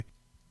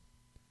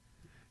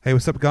Hey,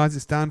 what's up, guys?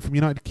 It's Dan from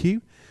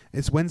UnitedQ.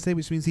 It's Wednesday,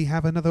 which means we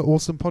have another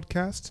awesome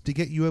podcast to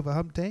get you over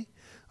hump day.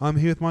 I'm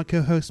here with my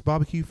co-host,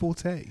 BBQ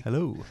Forte.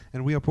 Hello.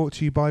 And we are brought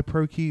to you by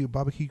ProQ,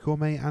 BBQ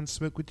Gourmet, and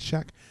Smokewood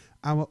Shack,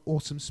 our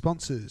awesome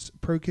sponsors.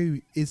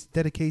 ProQ is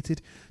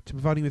dedicated to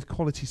providing with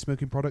quality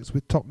smoking products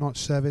with top-notch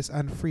service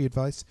and free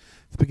advice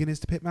for beginners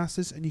to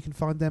pitmasters, and you can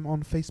find them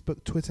on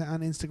Facebook, Twitter,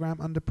 and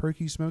Instagram under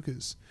ProQ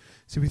Smokers.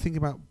 So if you think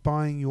about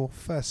buying your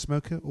first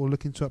smoker or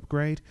looking to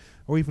upgrade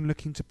or even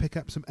looking to pick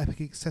up some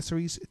epic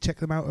accessories, check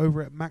them out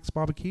over at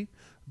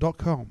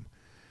maxbarbecue.com.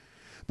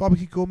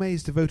 BBQ Gourmet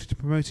is devoted to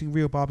promoting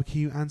real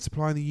barbecue and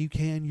supplying the UK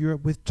and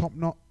Europe with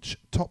top-notch,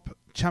 top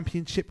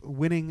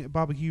championship-winning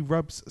barbecue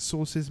rubs,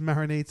 sauces,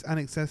 marinades and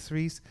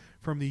accessories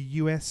from the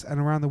US and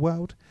around the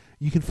world.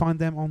 You can find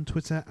them on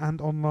Twitter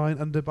and online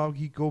under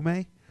BBQ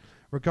Gourmet.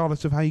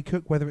 Regardless of how you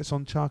cook, whether it's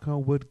on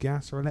charcoal, wood,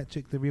 gas or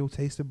electric, the real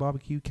taste of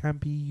barbecue can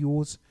be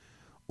yours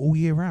all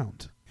year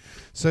round.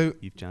 So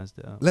You've jazzed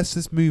it up. let's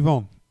just move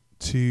on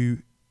to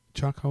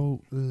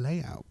charcoal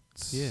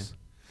layouts. Yeah.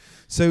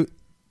 So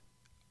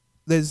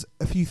there's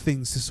a few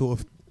things to sort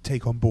of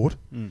take on board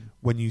Mm.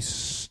 when you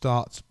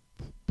start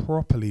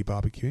properly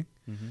barbecuing.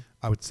 Mm-hmm.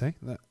 I would say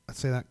that. I'd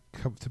say that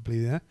comfortably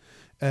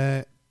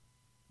there.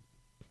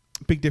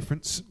 Big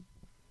difference.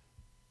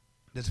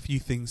 There's a few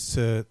things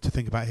to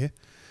think about here.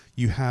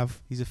 You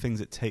have These are things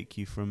that take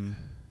you from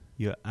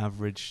your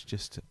average,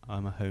 just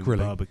I'm a home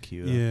Grilling.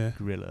 barbecuer,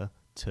 griller,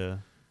 to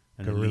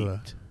an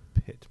Gorilla. elite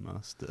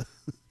pitmaster.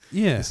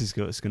 yeah, This is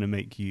going to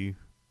make you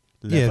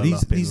level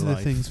up in these are life.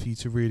 the things for you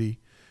to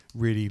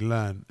really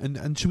learn.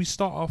 And should we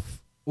start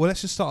off? Well,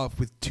 let's just start off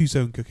with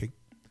two-zone cooking.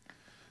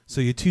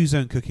 So your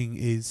two-zone cooking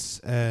is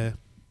a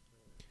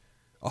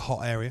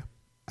hot area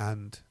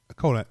and a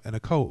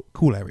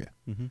cool area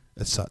Mm-hmm.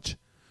 as such.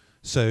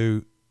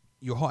 So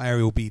your hot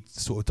area will be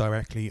sort of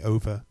directly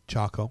over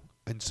charcoal,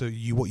 and so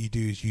what you do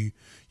is you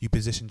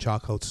position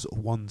charcoal to sort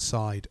of one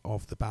side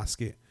of the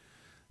basket,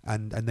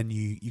 and then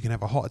you can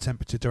have a hotter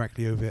temperature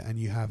directly over it, and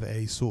you have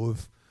a sort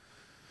of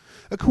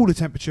a cooler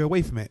temperature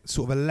away from it,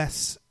 sort of a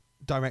less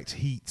direct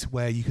heat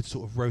where you could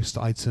sort of roast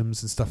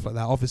items and stuff like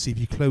that. Obviously, if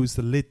you close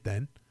the lid,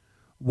 then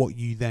what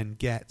you then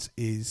get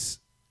is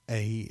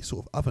a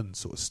sort of oven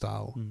sort of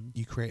style. Mm.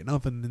 You create an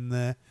oven in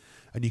there,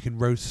 and you can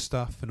roast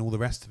stuff and all the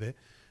rest of it.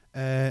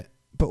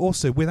 But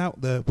also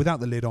without the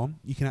lid on,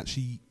 you can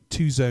actually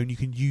two-zone. You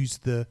can use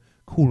the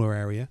cooler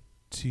area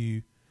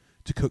to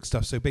cook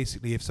stuff. So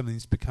basically, if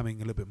something's becoming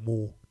a little bit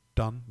more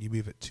done, you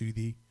move it to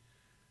the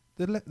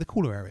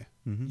cooler area.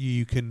 Mm-hmm.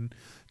 You can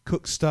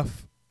cook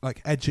stuff,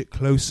 like edge it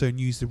closer and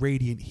use the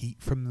radiant heat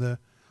from the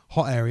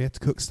hot area to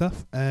cook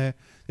stuff.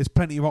 There's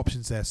plenty of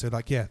options there. So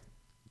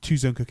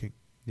two-zone cooking.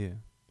 Yeah.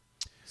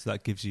 So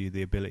that gives you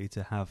the ability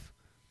to have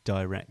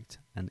direct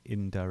and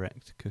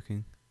indirect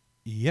cooking.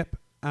 Yep.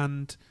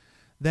 And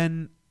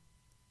then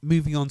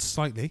moving on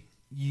slightly,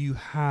 you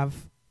have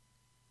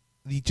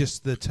the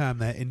term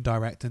there,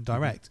 indirect and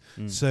direct.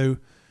 Mm. So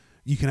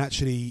you can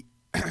actually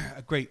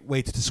a great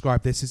way to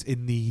describe this is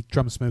in the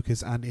drum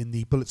smokers and in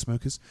the bullet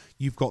smokers.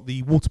 You've got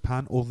the water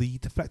pan or the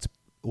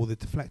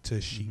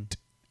deflector sheet.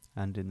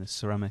 And in the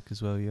ceramic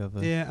as well, you have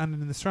a... Yeah, and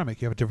in the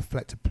ceramic you have a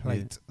deflector plate.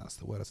 Yeah. That's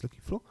the word I was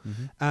looking for.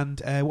 Mm-hmm.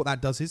 And what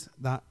that does is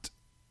that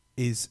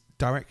is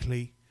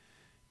directly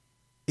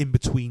in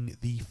between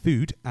the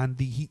food and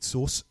the heat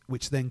source,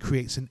 which then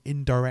creates an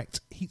indirect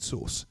heat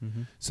source.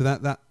 Mm-hmm. So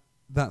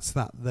that's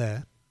that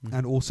there. Mm-hmm.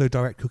 And also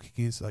direct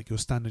cooking is like your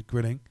standard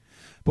grilling.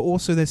 But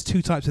also there's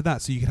two types of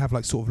that. So you can have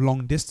like sort of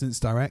long distance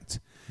direct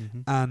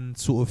Mm-hmm. and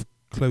sort of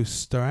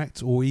close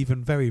direct, or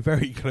even very,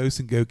 very close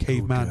and go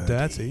caveman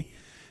dirty.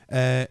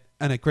 And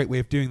a great way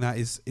of doing that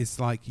is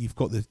like you've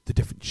got the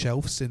different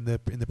shelves in the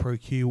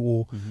ProQ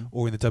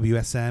or in the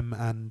WSM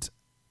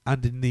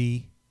and in the...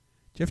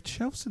 Do you have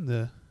shelves in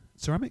the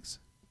ceramics?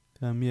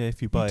 Yeah,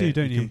 if you buy you it,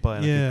 don't you can buy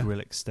like a grill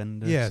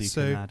extender,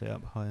 so you can add it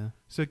up higher.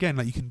 So again,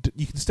 like you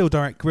can still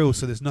direct grill,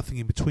 so there's nothing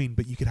in between,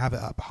 but you could have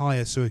it up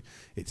higher, so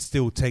it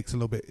still takes a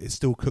little bit. It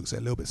still cooks it a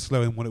little bit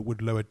slower than what it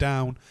would lower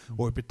down,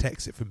 or it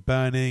protects it from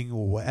burning,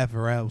 or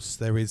whatever else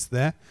there is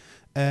there.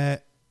 And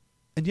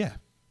yeah,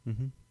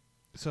 Mm-hmm.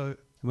 so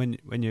when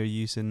you're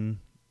using,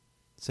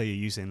 say you're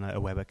using like a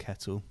Weber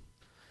kettle,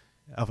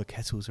 other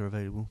kettles are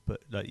available,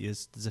 but like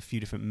there's a few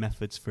different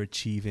methods for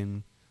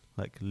achieving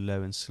like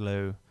low and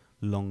slow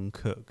long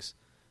cooks.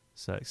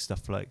 So like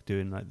stuff like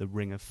doing like the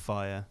ring of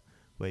fire,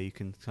 where you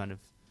can kind of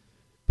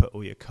put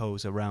all your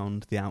coals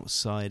around the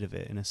outside of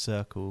it in a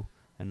circle,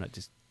 and like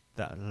just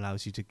that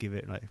allows you to give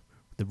it like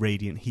the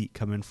radiant heat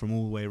coming from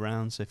all the way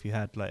around. So if you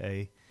had like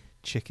a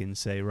chicken,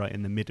 say right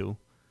in the middle,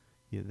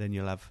 then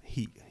you'll have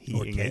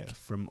heating it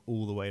from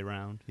all the way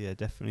around. Yeah,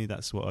 definitely.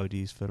 That's what I would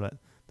use for like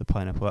the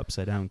pineapple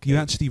upside down cake. you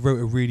actually wrote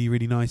a really,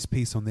 really nice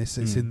piece on this.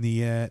 It's in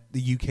the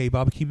UK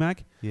Barbecue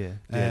Mag. Yeah,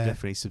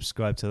 definitely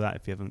subscribe to that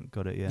if you haven't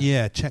got it yet.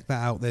 Yeah, check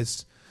that out.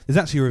 There's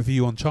actually a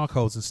review on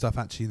charcoals and stuff,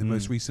 actually, the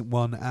most recent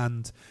one,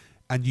 and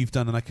you've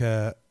done like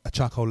a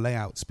charcoal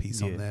layouts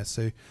piece on there.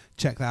 So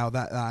check that out.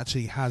 That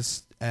actually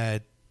has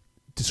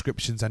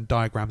descriptions and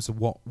diagrams of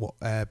what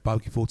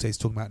barbecue forte is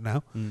talking about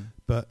now.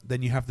 But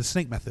then you have the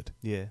snake method.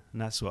 Yeah,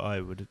 and that's what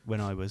I would,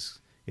 when I was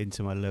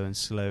into my low and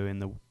slow in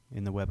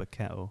the Weber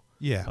kettle.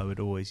 Yeah, I would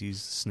always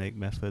use the snake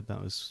method.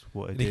 That was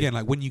what I did. And again,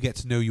 like when you get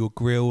to know your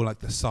grill, like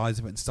the size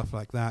of it and stuff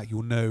like that,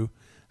 you'll know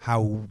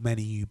how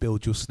many you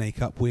build your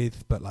snake up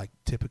with. But like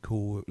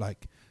typical,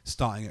 like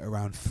starting at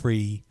around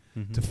 3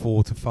 to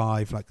 4 to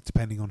 5, like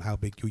depending on how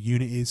big your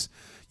unit is,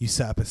 you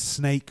set up a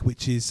snake,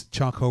 which is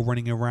charcoal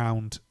running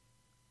around,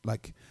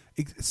 like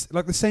it's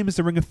like the same as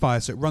the ring of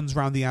fire. So it runs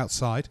around the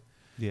outside,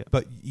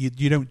 but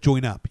you don't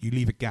join up. You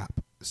leave a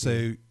gap.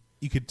 So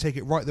you could take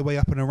it right the way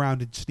up and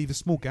around and just leave a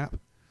small gap.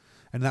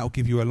 And that will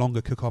give you a longer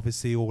cook,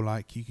 obviously, or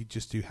like you could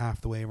just do half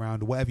the way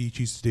around, or whatever you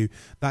choose to do.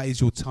 That is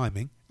your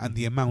timing, and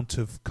the amount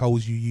of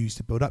coals you use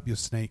to build up your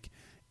snake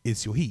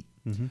is your heat.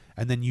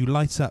 And then you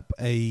light up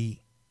a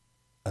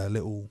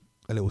little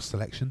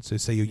selection. So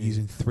say you're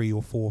using 3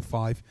 or 4 or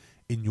 5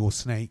 in your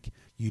snake,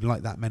 you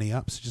light that many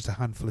up. So just a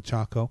handful of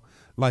charcoal,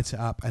 light it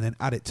up, and then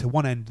add it to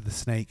one end of the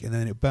snake, and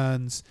then it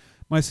burns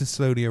nice and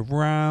slowly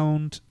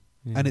around.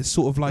 Yeah. And it's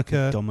sort of like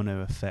a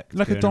domino effect,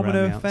 like a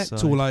domino effect,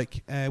 outside. Or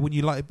like when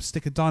you light a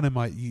stick of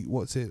dynamite.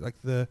 What's it like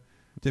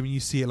when you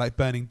see it like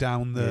burning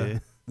down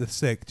the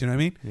stick? Do you know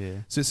what I mean?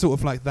 Yeah. So it's sort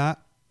of like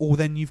that. Or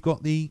then you've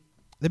got the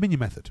minion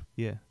method.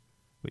 Yeah,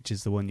 which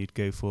is the one you'd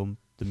go for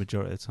the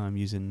majority of the time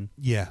using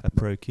a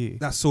Pro Q.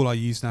 That's all I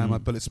use now. My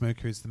bullet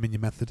smoker is the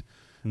minion method,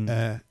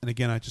 and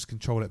again I just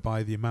control it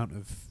by the amount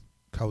of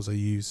coals I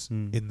use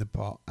in the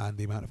pot and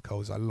the amount of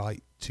coals I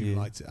light to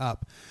light it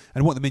up.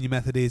 And what the minion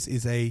method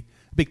is a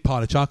big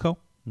pile of charcoal.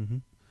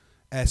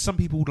 Some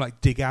people would like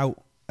dig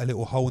out a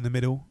little hole in the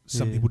middle.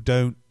 Some people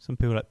don't. Some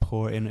people like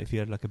pour it in. If you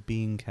had like a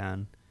bean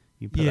can,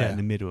 you put that in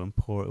the middle and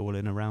pour it all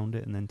in around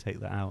it, and then take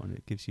that out, and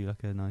it gives you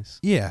like a nice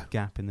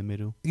gap in the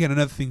middle. Again,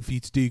 another thing for you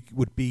to do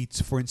would be,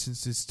 for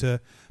instance, is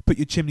to put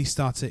your chimney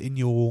starter in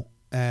your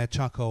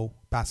charcoal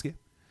basket,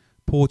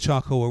 pour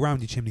charcoal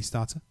around your chimney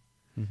starter,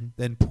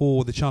 then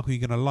pour the charcoal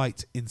you're going to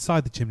light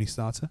inside the chimney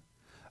starter,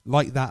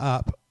 light that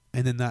up,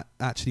 and then that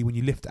actually, when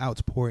you lift it out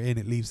to pour it in,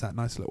 it leaves that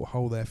nice little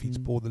hole there for you to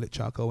pour the lit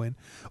charcoal in.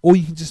 Or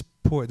you can just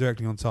pour it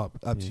directly on top,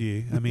 up to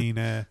you. I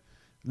mean,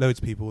 loads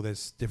of people,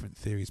 there's different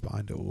theories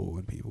behind it all,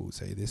 and people will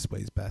say this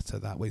way's better,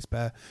 that way's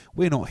better.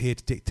 We're not here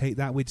to dictate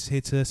that. We're just here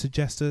to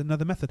suggest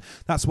another method.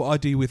 That's what I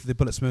do with the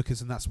bullet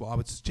smokers, and that's what I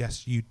would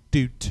suggest you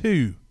do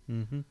too.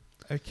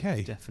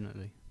 Okay.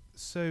 Definitely.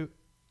 So,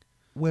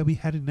 where are we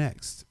headed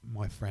next,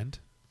 my friend?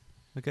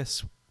 I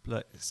guess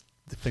like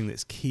the thing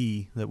that's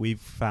key that we've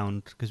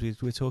found, because we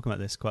were talking about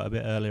this quite a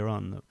bit earlier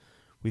on, that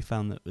we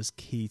found that was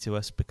key to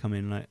us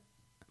becoming like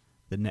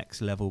the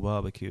next level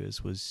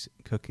barbecuers was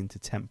cooking to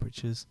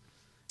temperatures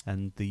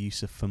and the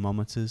use of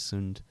thermometers.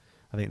 And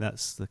I think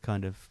that's the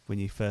kind of, when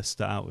you first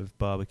start out with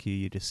barbecue,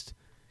 you're just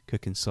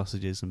cooking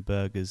sausages and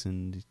burgers,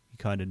 and you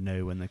kind of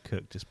know when they're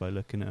cooked just by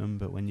looking at them.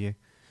 But when you're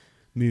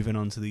moving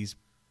on to these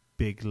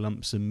big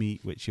lumps of meat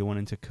which you're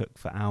wanting to cook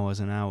for hours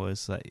and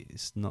hours, like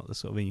it's not the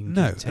sort of thing you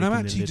can keep and I'm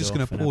actually just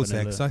going to pause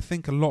there, because I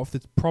think a lot of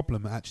the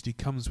problem actually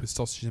comes with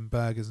sausages and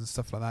burgers and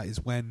stuff like that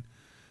is when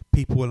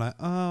people are like,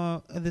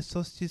 oh, are the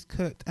sausages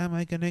cooked? Am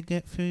I going to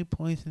get food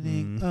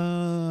poisoning?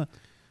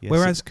 Yes,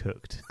 whereas it's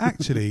cooked.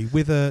 Actually,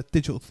 with a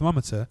digital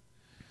thermometer,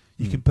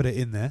 you can put it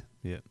in there.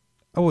 Yeah.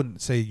 I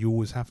wouldn't say you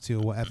always have to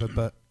or whatever,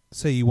 but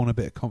say you want a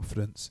bit of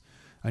confidence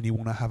and you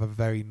want to have a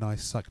very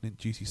nice, succulent,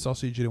 juicy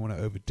sausage, you don't want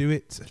to overdo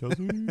it.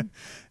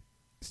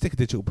 Stick a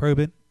digital probe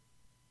in,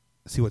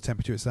 see what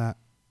temperature it's at,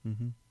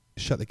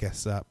 shut the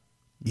guests up,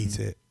 eat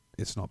it.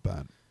 It's not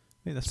burnt.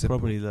 I think that's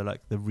probably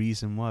the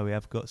reason why we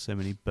have got so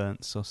many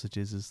burnt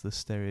sausages as the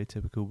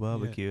stereotypical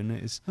barbecue, and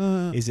it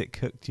is it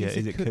cooked yet?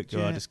 Is it cooked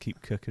yet? I'll just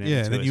keep cooking it.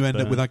 Yeah, and then you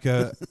end up with like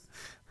a,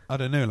 I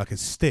don't know, like a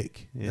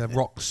stick, a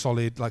rock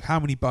solid. Like how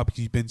many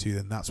barbecues you've been to,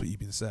 then that's what you've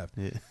been served.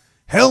 Yeah.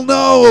 Hell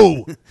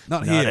no,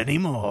 not here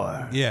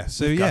anymore. Yeah,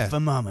 so We've got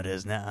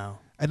thermometers now.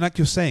 And like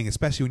you're saying,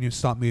 especially when you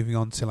start moving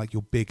on to like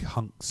your big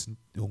hunks,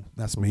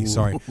 that's me,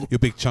 sorry, your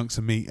big chunks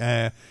of meat,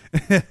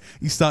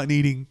 you start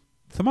needing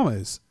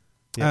thermometers,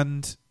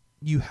 and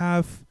you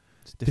have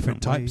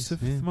different types of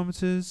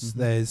thermometers.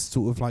 There's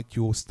sort of like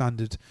your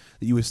standard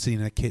that you would see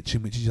in a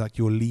kitchen, which is like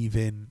your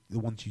leave-in, the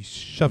ones you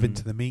shove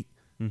into the meat,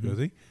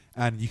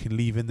 and you can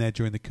leave in there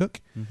during the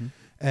cook.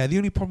 The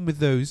only problem with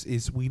those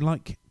is we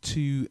like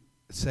to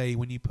say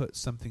when you put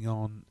something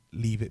on,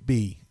 leave it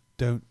be.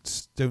 Don't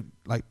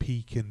like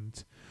peek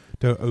and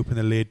don't open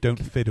the lid.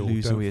 Don't fiddle.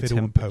 Lose don't all your fiddle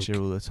temperature and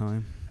poke. all the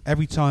time.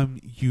 Every time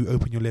you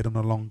open your lid on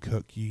a long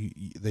cook,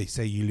 they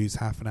say you lose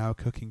half an hour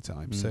cooking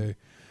time. So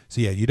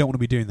yeah, you don't want to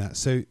be doing that.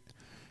 So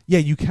yeah,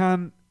 you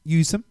can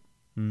use them,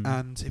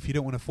 and if you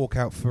don't want to fork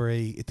out for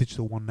a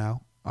digital one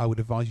now, I would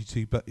advise you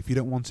to. But if you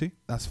don't want to,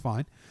 that's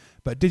fine.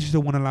 But a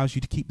digital one allows you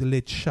to keep the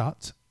lid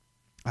shut.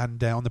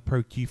 And on the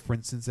Pro Q, for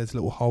instance, there's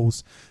little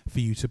holes for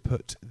you to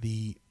put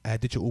the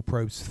digital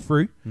probes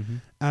through,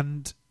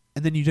 and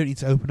then you don't need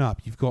to open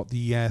up. You've got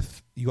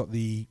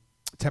the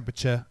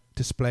temperature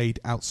displayed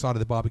outside of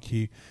the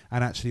barbecue,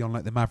 and actually on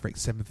like the Maverick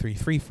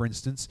 733, for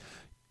instance,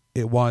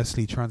 it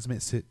wirelessly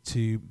transmits it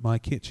to my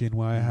kitchen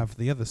where I Mm. have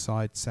the other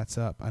side set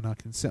up, and I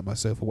can sit on my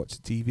sofa, watch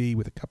the TV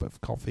with a cup of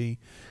coffee,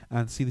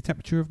 and see the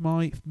temperature of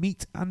my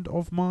meat and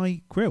of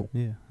my grill.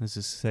 Yeah, as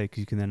I say, because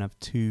you can then have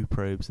 2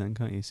 probes then,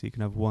 can't you? So you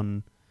can have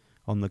one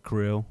on the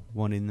grill,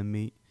 one in the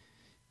meat,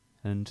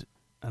 and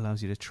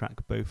allows you to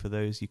track both of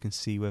those. You can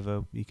see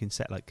whether you can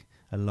set like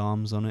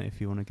alarms on it if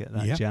you want to get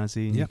that Yep.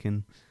 jazzy, and Yep. you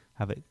can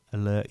have it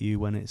alert you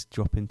when it's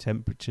dropping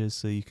temperatures,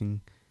 so you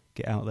can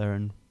get out there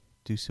and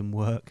do some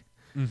work,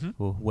 Mm-hmm.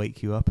 or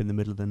wake you up in the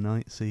middle of the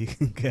night so you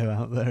can go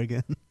out there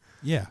again.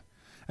 Yeah.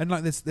 And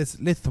like there's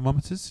lid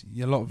thermometers.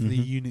 A lot of the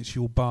Mhm. units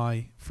you'll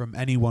buy from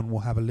anyone will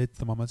have a lid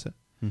thermometer.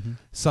 Mm-hmm.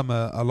 Some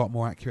are a lot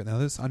more accurate than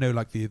others. I know,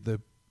 like the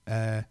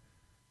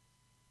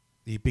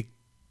Big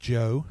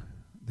Joe,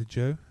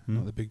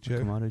 not the Big Joe,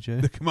 Kamado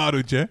Joe. the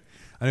Kamado Joe.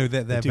 I know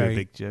they're do a very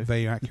Big Joe.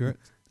 very accurate.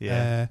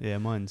 Yeah, yeah,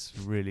 mine's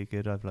really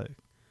good. I've like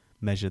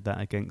measured that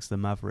against the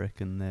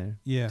Maverick, and they're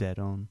Yeah, dead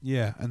on.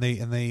 yeah, and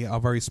they are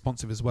very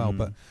responsive as well. Mm.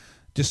 But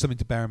just something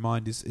to bear in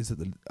mind is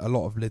that a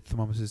lot of lid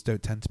thermometers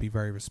don't tend to be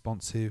very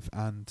responsive,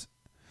 and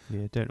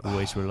Yeah, don't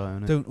always rely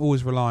on it. don't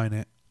always rely on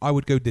it. I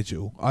would go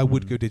digital. I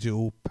would Mm. go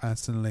digital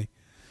personally,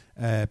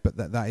 but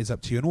that is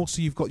up to you. And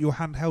also, you've got your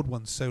handheld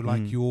ones, so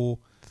like your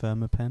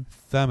Thermopen.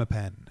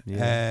 Thermopen.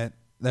 Yeah.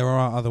 There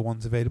are other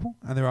ones available,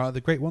 and there are other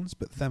great ones,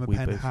 but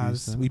Thermopen both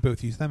use them. we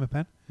both use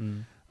Thermopen.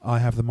 Mm. I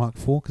have the Mark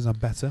IV because I'm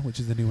better, which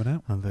is the new one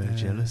out. I'm very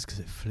jealous because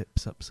it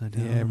flips upside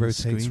down. yeah, on the rotates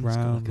screen. It's got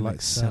round like like an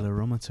that.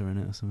 accelerometer in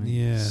it or something.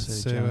 Yeah, so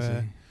so,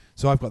 jazzy.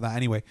 So I've got that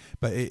anyway,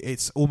 but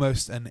it's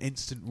almost an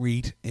instant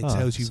read. It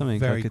tells you something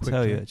very I could quickly.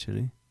 tell you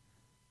actually.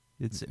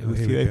 It's Oh, if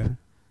here you we go. open,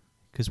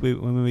 because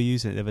when we were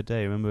using it the other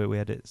day, remember we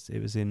had it.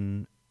 It was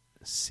in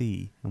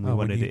C, and we Oh,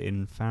 when wanted you- it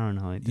in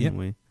Fahrenheit, didn't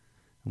we?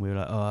 And we were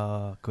like,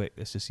 oh, quick,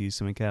 let's just use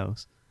something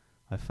else.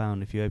 I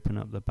found if you open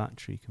up the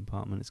battery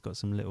compartment, it's got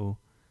some little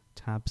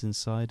tabs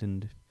inside,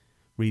 and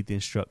read the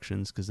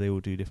instructions because they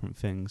all do different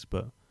things.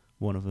 But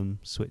one of them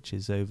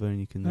switches over, and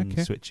you can then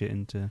Okay. switch it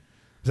into.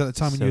 Was that the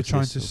time when you were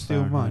trying to Celsius or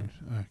steal mine?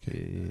 Fahrenheit.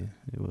 Okay.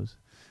 Yeah, it was.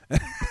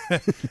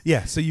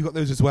 Yeah, so you got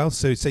those as well.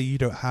 So say you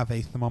don't have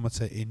a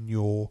thermometer in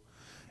your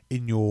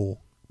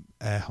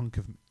hunk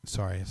of.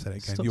 Sorry, I said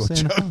it again. Stop Your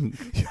saying chunk.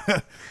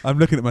 hunk. I'm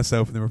looking at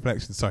myself in the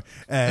reflection. Sorry.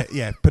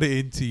 Yeah, put it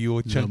into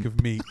your chunk Lump.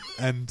 of meat,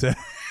 and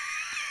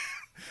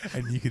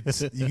and you can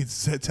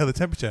tell the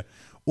temperature.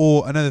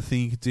 Or another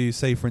thing you could do,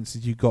 say for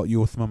instance, you got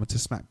your thermometer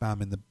smack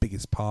bam in the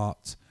biggest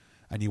part,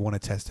 and you want to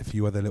test a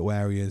few other little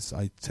areas.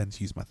 I tend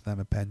to use my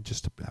Thermopen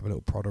just to have a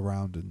little prod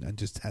around and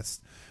just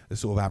test the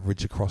sort of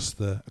average across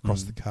the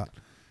cut.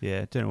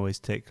 Yeah, don't always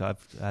take.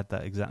 I've had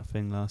that exact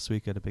thing last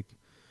week. I had a big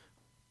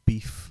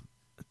beef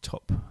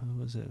top.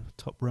 What was it?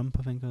 Top rump,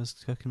 I think I was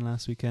cooking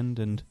last weekend,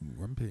 and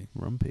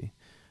rumpy,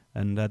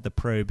 and I had the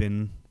probe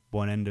in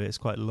one end of it. It's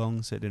quite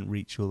long, so it didn't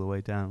reach all the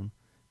way down,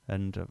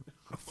 and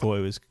I thought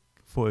it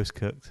was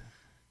cooked,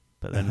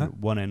 but then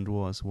one end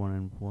was, one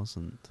end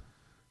wasn't.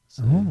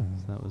 So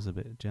that was a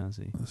bit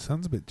jazzy. That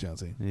sounds a bit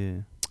jazzy.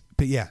 Yeah.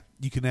 But yeah,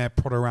 you can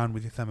prod around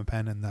with your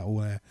Thermopen, and that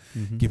will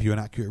give you an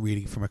accurate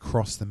reading from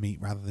across the meat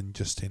rather than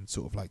just in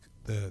sort of like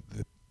the.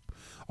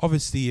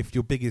 Obviously, if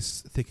your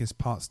biggest, thickest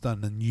part's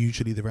done, then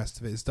usually the rest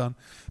of it is done.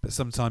 But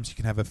sometimes you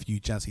can have a few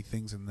jazzy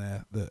things in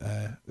there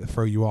that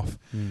throw you off.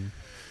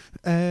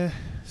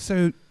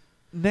 So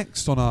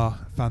next on our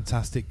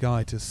fantastic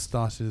guide to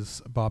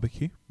starters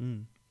barbecue.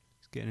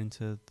 It's getting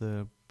into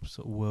the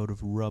sort of world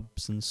of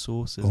rubs and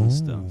sauces and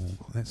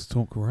stuff. Let's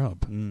talk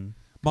rub.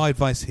 My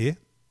advice here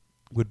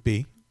would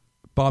be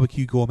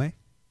BBQ Gourmet.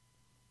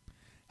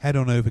 Head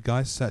on over,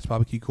 guys. Search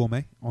BBQ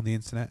Gourmet on the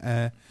internet.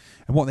 And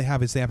what they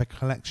have is they have a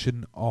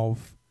collection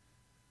of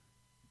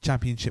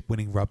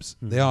championship-winning rubs.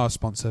 They are a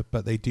sponsor,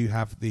 but they do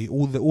have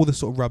all the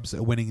sort of rubs that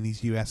are winning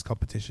these US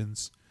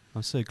competitions.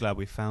 I'm so glad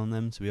we found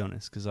them, to be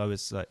honest, because I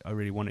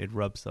really wanted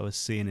rubs that I was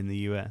seeing in the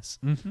US,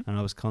 and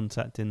I was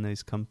contacting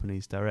those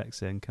companies direct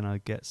saying, "Can I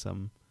get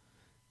some?"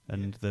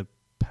 And the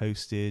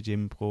postage,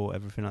 import,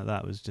 everything like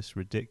that was just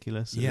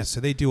ridiculous. So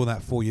they do all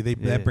that for you.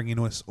 They're bringing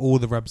us all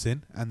the rubs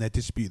in, and they're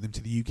distributing them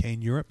to the UK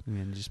and Europe.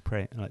 And just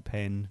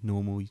paying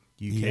normal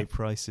UK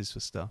prices for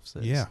stuff. So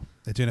they're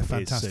doing a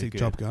fantastic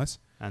job, guys.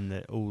 And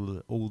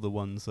all the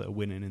ones that are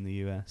winning in the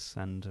US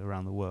and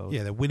around the world.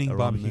 Yeah, they're winning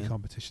barbecue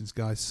competitions,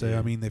 guys. So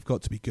I mean, they've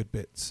got to be good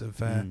bits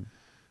of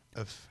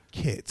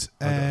kit.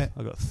 I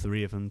got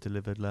 3 of them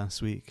delivered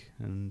last week,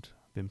 and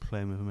I've been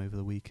playing with them over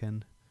the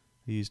weekend.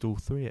 I used all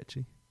 3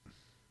 actually.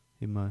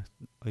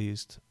 I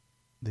used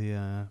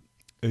the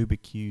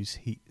BBQ's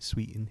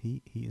sweet and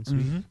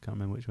sweet. Can't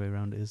remember which way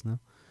around it is now.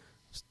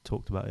 I've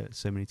talked about it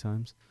so many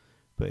times,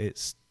 but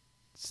it's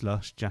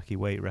Slush. Jackie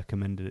Waite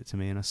recommended it to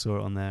me, and I saw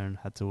it on there and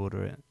had to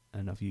order it.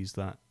 And I've used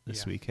that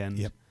this weekend.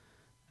 Yep.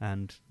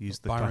 And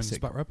used the Byron's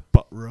classic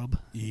butt rub.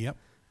 Yep.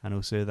 And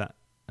also that,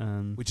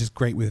 which is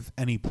great with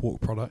any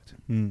pork product.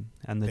 And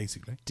the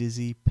basically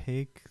Dizzy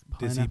Pig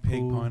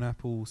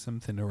pineapple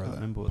something or other.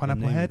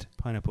 Pineapple head.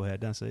 Pineapple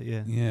head. That's it.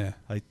 Yeah. Yeah.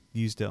 I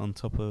used it on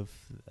top of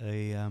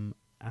a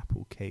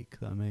apple cake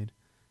that I made.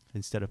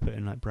 instead of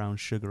putting like brown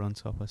sugar on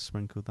top, I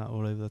sprinkled that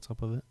all over the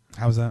top of it.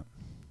 How's that?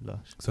 Lush.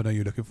 So I know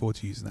you're looking forward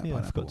to using that. Yeah, I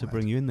pineapple forgot to head.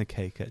 bring you in the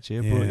cake actually.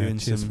 I brought you in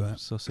cheers for some that.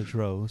 sausage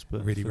rolls,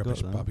 but Really forgot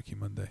rubbish that. barbecue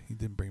Monday. You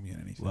didn't bring me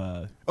in anything.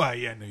 Wow. Oh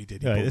yeah, no, you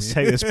did. You Right, brought let's me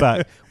take in. this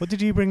back. What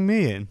did you bring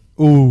me in?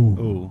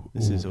 Ooh,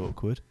 This is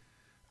awkward.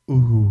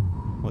 Ooh.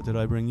 What did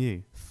I bring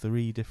you?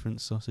 3 different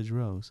sausage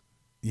rolls.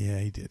 Yeah,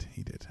 he did.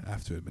 I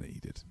have to admit it, he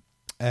did.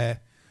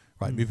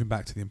 Right, moving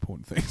back to the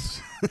important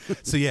things.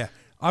 So yeah,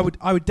 I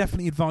would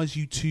definitely advise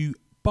you to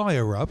buy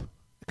a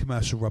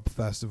commercial rub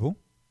first of all.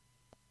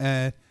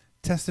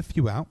 Test a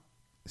few out,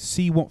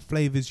 see what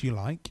flavors you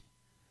like,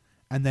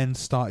 and then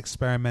start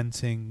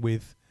experimenting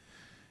with.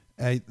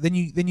 Then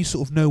you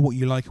sort of know what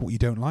you like and what you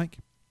don't like.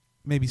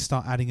 Maybe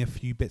start adding a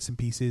few bits and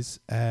pieces,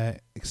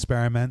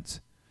 experiment,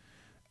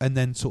 and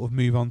then sort of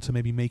move on to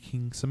maybe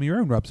making some of your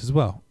own rubs as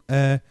well.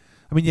 I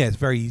mean, yeah, it's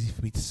very easy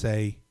for me to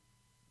say,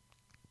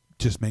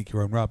 just make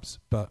your own rubs,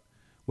 but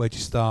where'd you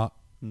start?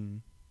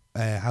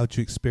 How do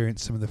you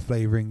experience some of the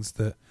flavourings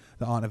that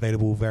aren't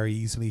available very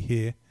easily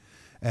here?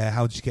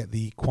 How did you get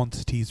the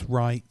quantities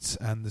right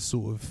and the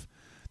sort of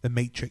the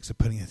matrix of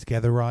putting it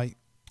together right?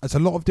 There's a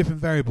lot of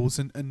different variables,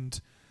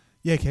 and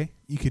yeah, okay,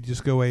 you could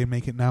just go away and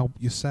make it now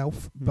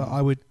yourself, but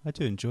I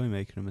do enjoy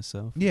making them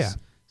myself. Yeah.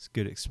 It's a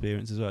good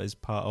experience as well. It's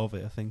part of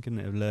it, I think, isn't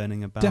it? Of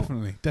learning about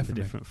definitely the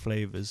different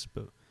flavours,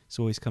 but it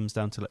always comes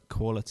down to like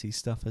quality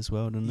stuff as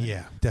well, doesn't it?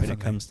 Yeah, definitely. When it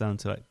comes down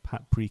to like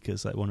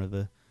paprika's like one of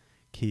the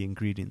key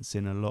ingredients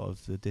in a lot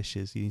of the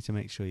dishes. You need to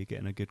make sure you're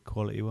getting a good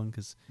quality one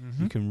because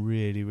you can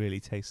really, really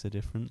taste the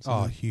difference.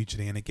 Oh,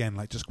 hugely. And again,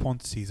 like just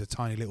quantities, a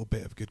tiny little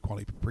bit of good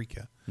quality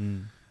paprika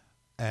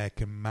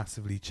can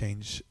massively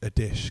change a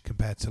dish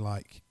compared to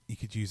like you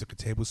could use like a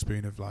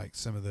tablespoon of like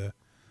some of the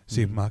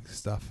supermarket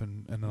stuff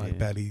and like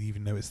barely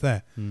even know it's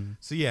there.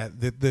 So yeah,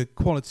 the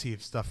quality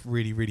of stuff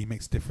really, really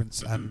makes a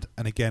difference. And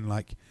again,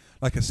 like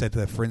I said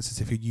there, for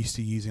instance, if you're used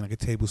to using like a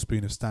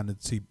tablespoon of standard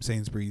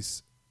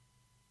Sainsbury's,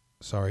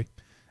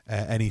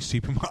 any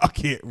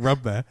supermarket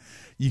rub there,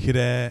 you could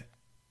and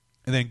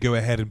then go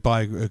ahead and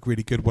buy a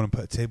really good one and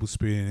put a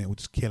tablespoon in it. It will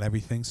just kill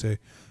everything. So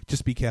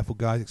just be careful,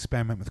 guys.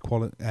 Experiment with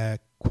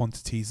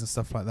quantities and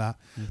stuff like that.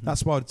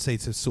 That's why I'd say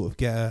to sort of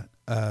get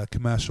a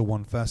commercial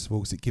one first of all,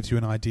 because it gives you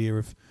an idea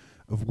of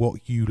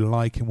what you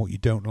like and what you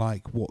don't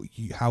like,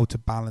 how to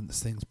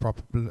balance things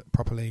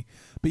properly.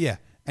 But yeah,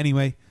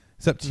 anyway,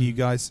 it's up to you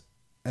guys.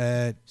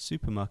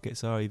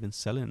 Supermarkets are even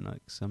selling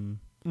like some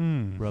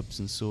rubs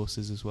and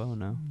sauces as well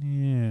now.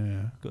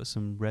 Yeah. Got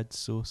some red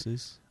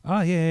sauces.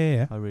 Oh,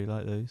 yeah. I really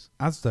like those.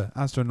 Asda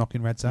are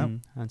knocking reds out.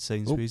 And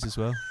Sainsbury's as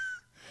well.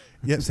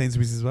 Yep,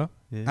 Sainsbury's as well.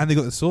 Yeah. And they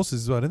got the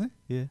sauces as well, don't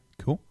they? Yeah.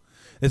 Cool.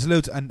 There's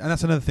loads, and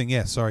that's another thing,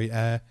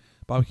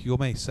 BBQ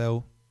Gourmet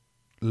sell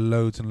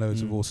loads and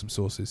loads of awesome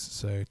sauces,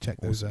 so check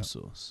those out.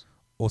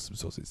 Awesome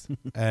sauces.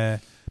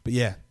 But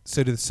yeah,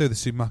 so the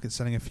supermarket's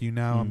selling a few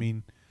now. I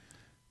mean,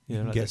 yeah, you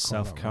can like get the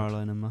South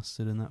Carolina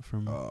mustard and that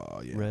from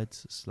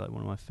Reds. It's like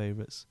one of my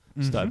favourites.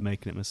 Started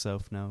making it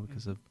myself now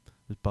because I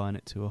was buying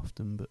it too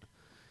often, but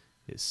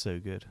it's so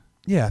good.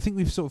 Yeah, I think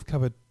we've sort of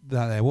covered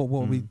that there.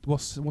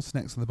 What's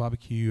next on the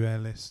barbecue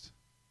list?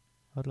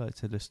 I'd like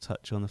to just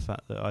touch on the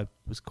fact that I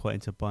was quite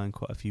into buying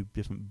quite a few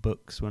different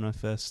books when I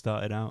first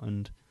started out,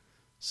 and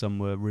some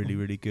were really,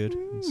 really good,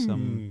 and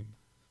some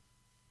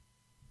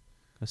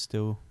are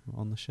still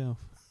on the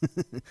shelf.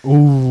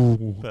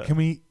 Ooh, can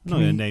we? I'm not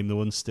going to name the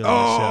ones still on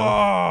the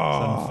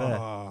shelf. It's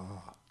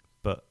unfair.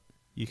 But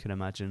you can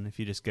imagine if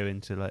you just go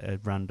into like a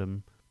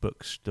random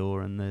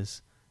bookstore and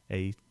there's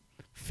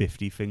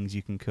 50 things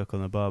you can cook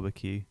on a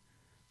barbecue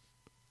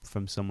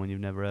from someone you've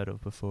never heard of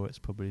before, it's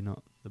probably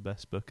not the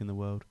best book in the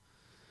world.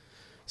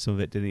 Some of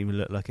it didn't even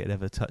look like it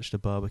ever touched a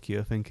barbecue,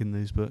 I think, in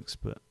those books.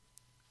 But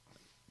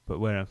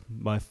where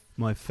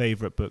my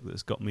favourite book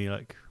that's got me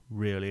like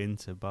really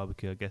into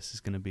barbecue, I guess, is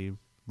going to be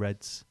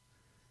Red's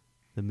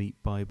The Meat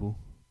Bible.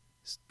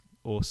 It's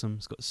awesome.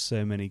 It's got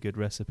so many good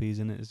recipes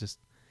in it. It's just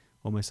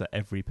almost like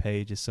every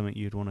page is something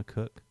you'd want to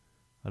cook.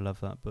 I love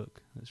that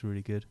book. It's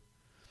really good.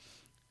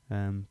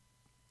 Then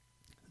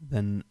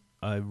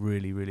I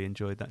really, really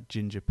enjoyed that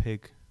Ginger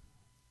Pig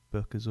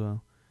book as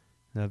well.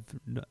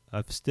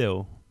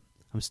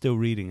 I'm still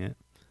reading it,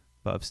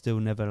 but I've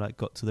still never like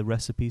got to the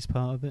recipes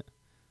part of it.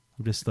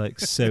 I'm just like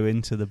so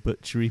into the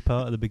butchery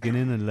part at the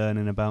beginning and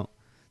learning about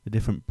the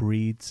different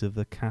breeds of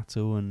the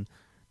cattle and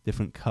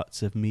different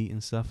cuts of meat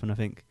and stuff. And I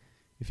think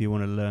if you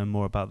want to learn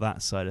more about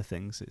that side of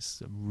things,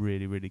 it's a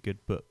really, really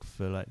good book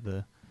for like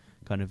the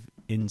kind of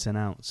ins and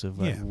outs of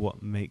like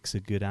what makes a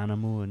good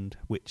animal and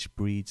which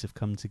breeds have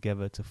come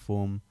together to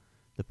form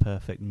the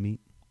perfect meat.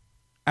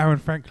 Aaron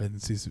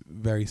Franklin's is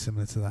very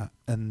similar to that,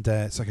 and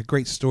it's like a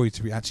great story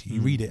to read. Actually,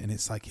 you read it, and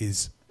it's like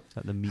his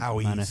like the meat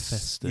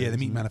manifesto. Yeah, the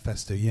meat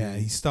manifesto. Yeah,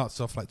 he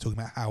starts off like talking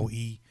about how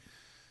he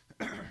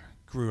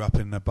grew up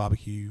in a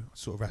barbecue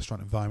sort of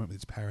restaurant environment with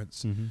his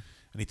parents, and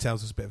he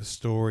tells us a bit of a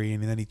story,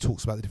 and then he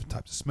talks about the different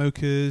types of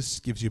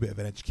smokers, gives you a bit of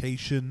an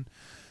education,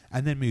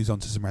 and then moves on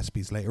to some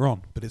recipes later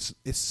on. But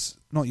it's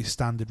not your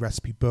standard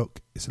recipe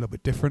book. It's a little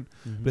bit different,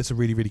 but it's a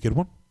really, really good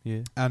one.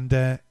 Yeah,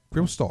 and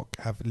Grill Stock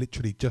have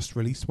literally just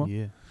released one,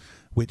 Yeah.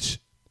 which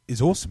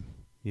is awesome.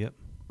 Yep.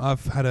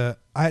 I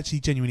actually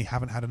genuinely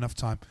haven't had enough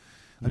time.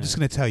 I'm just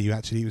going to tell you,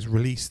 actually, it was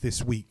released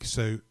this week.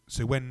 So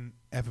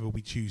whenever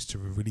we choose to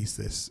release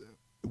this,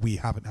 we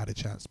haven't had a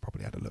chance to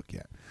probably have a look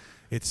yet.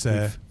 It's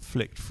We've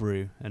flicked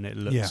through and it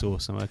looks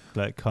awesome.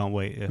 I can't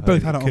wait. We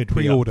both had it on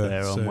pre-order.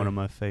 There on one of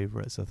my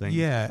favourites, I think.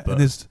 Yeah, but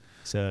and it's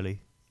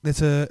early.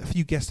 There's a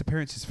few guest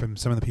appearances from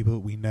some of the people that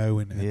we know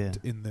and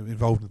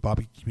involved in the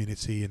barbecue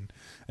community, and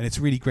it's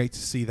really great to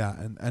see that.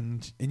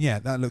 And yeah,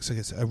 that looks like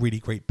it's a really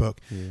great book.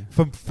 Yeah.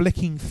 From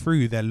flicking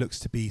through, there looks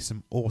to be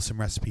some awesome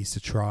recipes to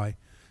try.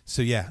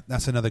 So yeah,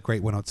 that's another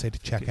great one I'd say to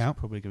check out.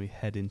 Probably going to be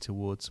heading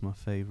towards my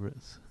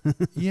favourites.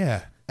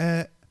 Yeah.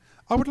 I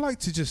would like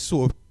to just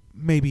sort of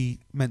maybe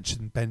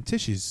mention Ben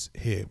Tish's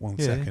here one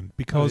second,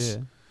 because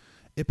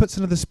it puts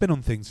another spin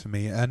on things for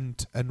me,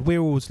 and we're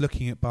always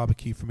looking at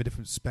barbecue from a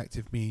different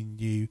perspective, me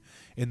and you,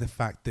 in the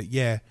fact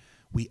that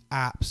we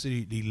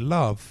absolutely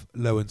love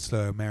low and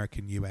slow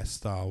American US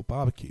style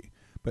barbecue,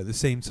 but at the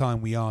same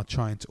time we are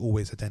trying to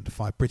always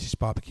identify British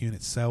barbecue in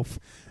itself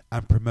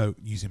and promote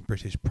using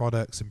British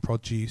products and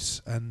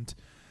produce, and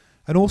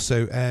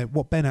also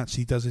what Ben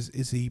actually does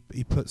is he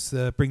brings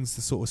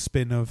the sort of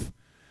spin of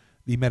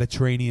the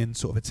Mediterranean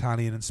sort of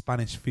Italian and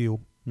Spanish feel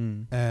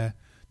to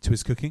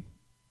his cooking.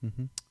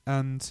 Mm-hmm.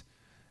 And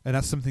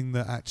that's something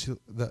that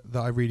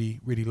I really,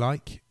 really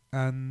like.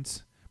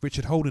 And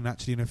Richard Holden,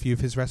 actually, in a few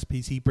of his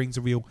recipes, he brings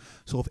a real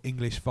sort of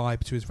English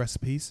vibe to his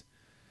recipes.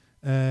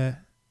 So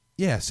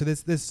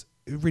there's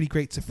really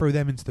great to throw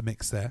them into the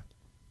mix there.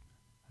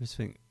 I just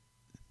think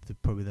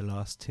probably the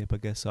last tip, I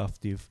guess,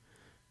 after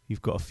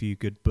you've got a few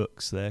good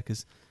books there,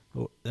 because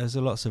there's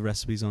lots of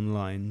recipes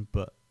online,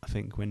 but I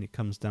think when it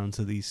comes down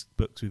to these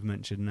books we've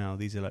mentioned now,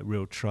 these are like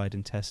real tried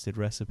and tested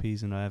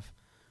recipes, and I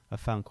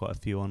found quite a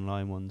few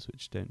online ones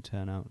which don't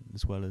turn out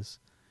as well as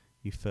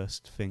you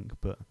first think,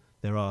 but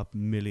there are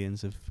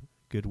millions of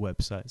good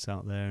websites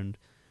out there and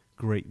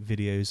great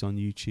videos on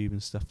YouTube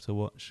and stuff to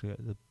watch.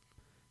 Is it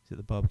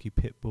the Barbecue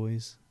Pit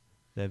Boys?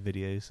 Their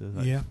videos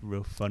are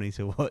real funny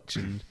to watch,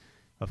 and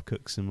I've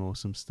cooked some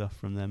awesome stuff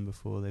from them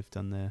before. They've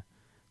done their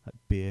like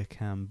beer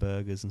can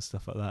burgers and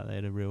stuff like that. They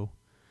had a real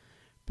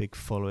big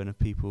following of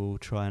people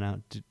trying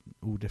out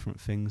all different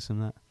things from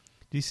that.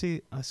 Do you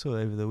see? I saw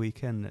it over the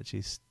weekend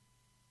actually.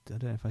 I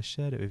don't know if I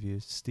shared it with you.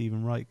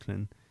 Stephen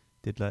Reichland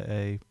did like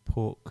a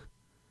pork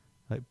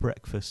like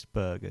breakfast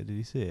burger. Did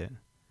you see it?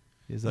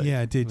 It was like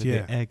I did. with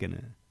the egg in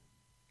it.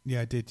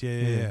 Yeah, I did. Yeah.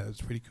 It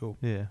was pretty cool.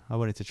 Yeah, I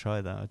wanted to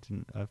try that.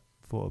 I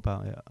thought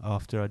about it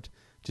after I'd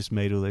just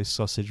made all those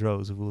sausage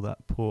rolls with all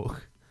that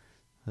pork,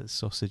 that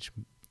sausage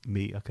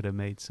meat. I could have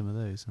made some of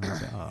those. And I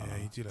was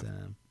like, you did.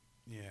 Damn.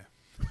 Yeah.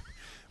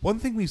 One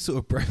thing we've sort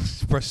of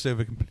brushed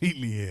over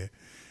completely here,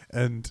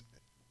 and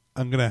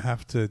I'm going to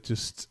have to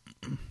just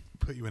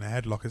put you in a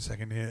headlock a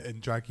second here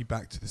and drag you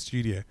back to the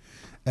studio.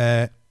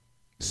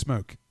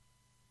 Smoke.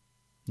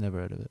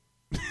 Never heard of it.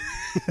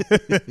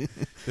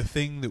 The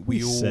thing that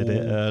we all said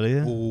it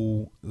earlier.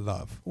 All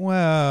love.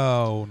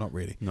 Well, not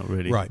really. Not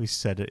really. Right. We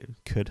said it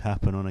could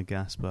happen on a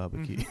gas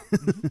barbecue.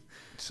 Mm-hmm.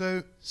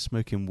 So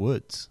smoking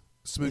woods.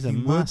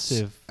 Smoking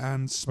woods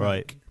and smoke.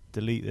 Right.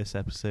 Delete this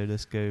episode.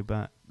 Let's go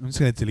back. I'm just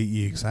going to delete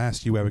you because I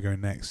asked you where we're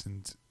going next,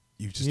 and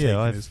you've just taken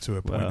us to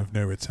a point of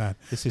no return.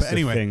 This is the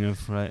thing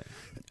of right.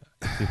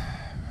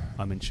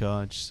 I'm in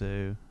charge,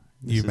 so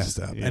you messed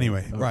up. Yeah.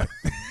 Anyway, right.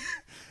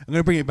 I'm going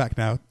to bring it back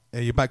now.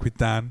 You're back with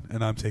Dan,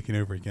 and I'm taking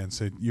over again,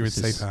 so you're in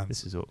safe hands.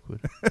 This is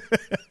awkward.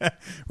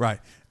 Right.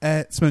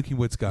 Smoking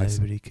woods, guys.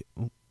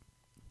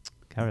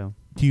 Carry on.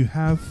 Do you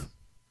have...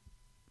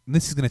 And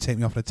this is going to take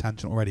me off on a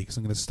tangent already, because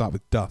I'm going to start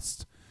with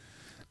dust.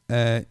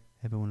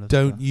 Everyone loves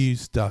Don't dust.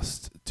 use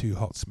dust to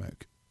hot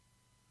smoke.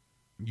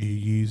 You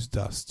use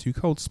dust to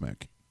cold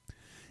smoke.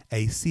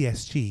 A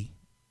CSG,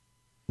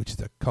 which is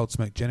a cold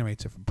smoke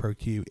generator from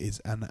ProQ,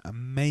 is an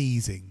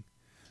amazing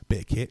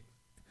bit of kit.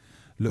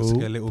 Looks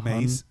like a little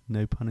maze.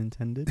 No pun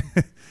intended.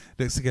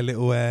 Looks like a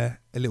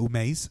little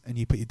maze, and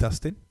you put your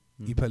dust in.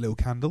 You put a little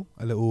candle,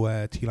 a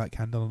little tea light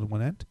candle on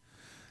one end,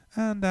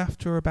 and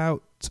after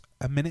about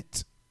a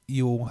minute,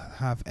 you'll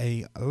have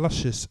a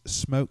luscious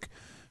smoke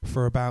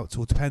for about,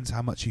 or depends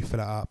how much you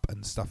fill it up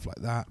and stuff like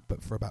that,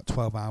 but for about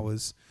 12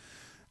 hours,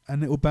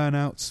 and it will burn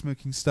out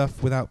smoking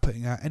stuff without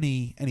putting out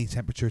any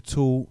temperature at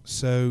all.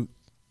 So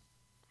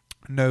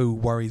no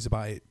worries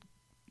about it,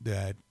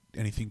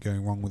 anything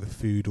going wrong with the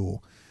food or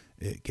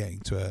it getting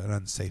to an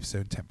unsafe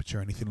zone temperature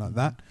or anything like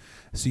that.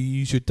 So you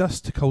use your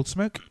dust to cold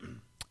smoke.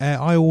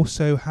 I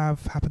also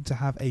happen to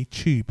have a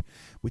tube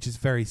which is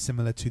very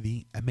similar to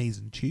the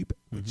Amazon tube,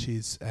 which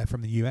is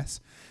from the US,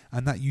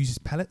 and that uses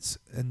pellets.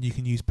 And you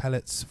can use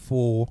pellets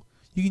for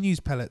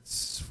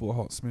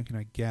hot smoking,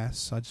 I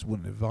guess. I just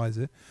wouldn't advise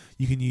it.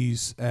 You can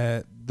use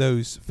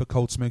those for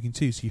cold smoking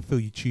too. So you fill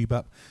your tube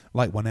up,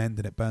 light one end,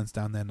 and it burns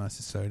down there nice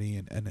and slowly,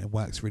 and it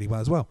works really well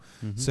as well.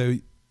 So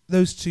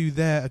those two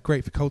there are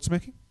great for cold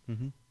smoking.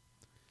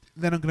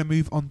 Then I'm going to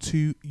move on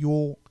to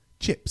your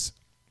chips.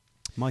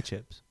 My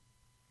chips.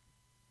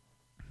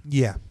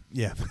 Yeah.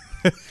 Yeah.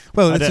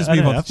 Well, let's just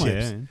move on to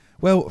chips. Own.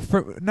 Well,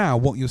 for now,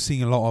 what you're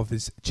seeing a lot of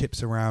is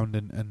chips around,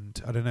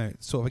 and I don't know,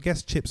 sort of, I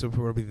guess chips are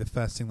probably the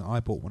first thing that I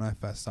bought when I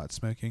first started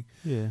smoking.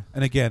 Yeah.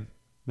 And again,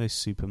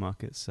 most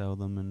supermarkets sell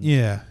them,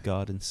 and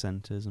garden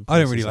centres and I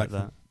don't places really like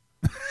that.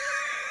 them.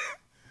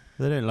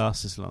 They don't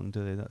last as long,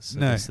 do they? That's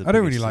the I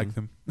don't really biggest like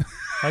thing. them.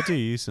 I do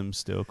use them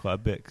still quite a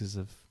bit because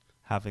of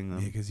having them.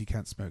 Yeah, because you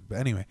can't smoke. But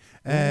anyway.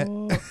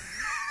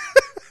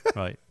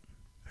 Right.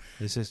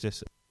 This is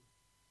just...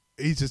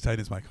 He's just turned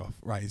his mic off.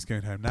 Right, he's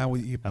going home. Now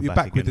you're I'm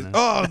back with again it.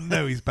 now. Oh,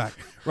 no, he's back.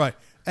 Right.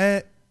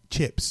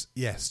 Chips.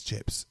 Yes,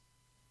 chips.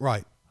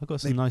 Right. I've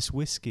got some nice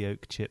whiskey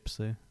oak chips,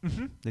 though.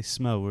 Mm-hmm. They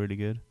smell really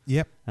good.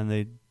 Yep. And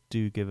they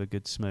do give a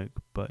good smoke,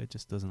 but it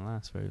just doesn't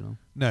last very long.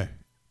 No.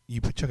 You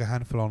chuck a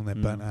handful on and they're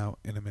burnt out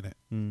in a minute.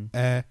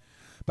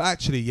 But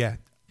actually, yeah,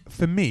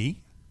 for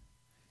me,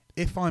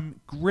 if I'm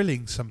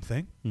grilling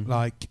something,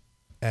 like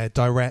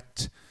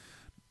direct,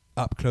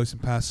 up close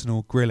and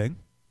personal grilling,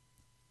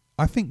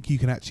 I think you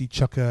can actually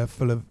chuck a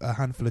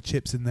handful of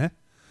chips in there,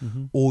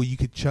 or you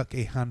could chuck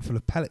a handful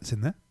of pellets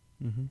in there.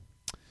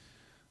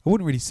 I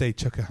wouldn't really say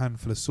chuck a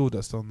handful of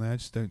sawdust on there. I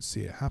just don't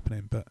see it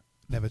happening, but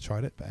never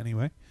tried it. But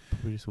anyway.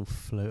 Probably just all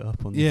float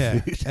up on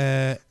the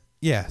food.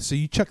 Yeah, so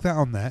you chuck that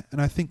on there,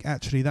 and I think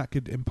actually that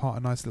could impart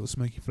a nice little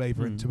smoky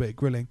flavour into it.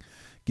 Grilling,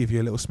 give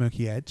you a little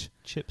smoky edge.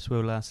 Chips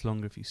will last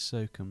longer if you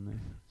soak them, though.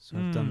 So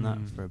I've done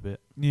that for a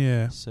bit.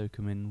 Yeah. Soak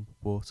them in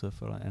water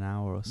for like an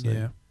hour or so.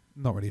 Yeah.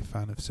 Not really a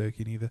fan of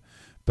soaking either.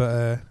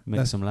 But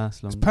makes them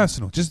last longer. It's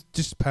personal.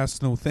 Just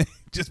personal thing.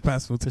 Just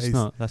personal taste. It's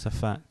not. That's a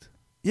fact.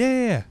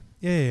 Yeah.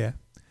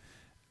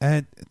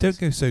 And don't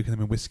go soaking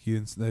them in whiskey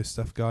and those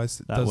stuff,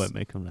 guys. That won't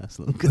make them last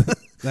longer.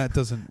 That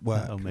doesn't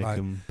work. That'll make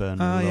them burn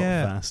a lot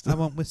faster. I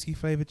want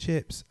whiskey-flavoured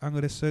chips. I'm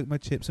going to soak my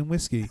chips in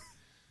whiskey.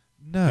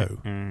 No.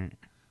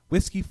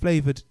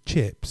 Whiskey-flavoured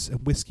chips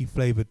and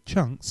whiskey-flavoured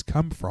chunks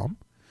come from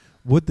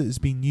wood that has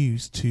been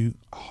used to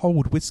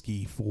hold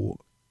whiskey for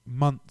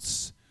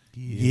months,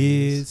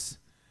 years,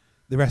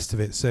 the rest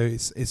of it. So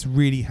it's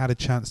really had a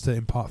chance to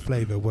impart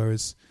flavour,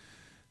 whereas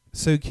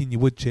soaking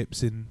your wood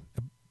chips in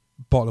a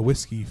bottle of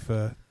whiskey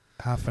for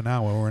half an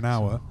hour or an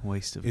hour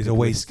is a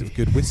waste of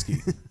good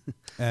whiskey.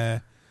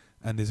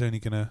 And is only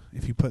going to,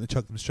 if you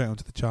chuck them straight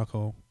onto the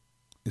charcoal,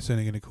 it's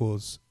only going to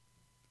cause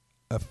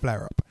a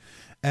flare-up.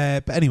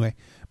 But anyway,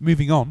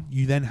 moving on,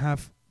 you then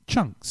have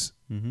chunks.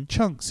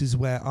 Chunks is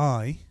where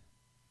I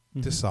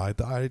decide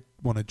that I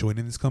want to join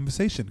in this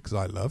conversation because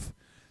I love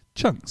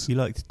chunks. You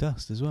liked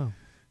dust as well?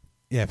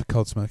 Yeah, for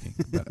cold smoking.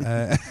 But,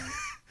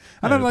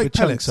 and I like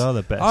pellets. Chunks are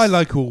the best. I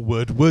like all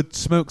wood. Wood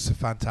smokes are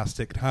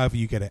fantastic, however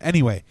you get it.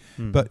 Anyway,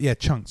 but yeah,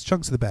 chunks.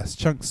 Chunks are the best.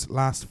 Chunks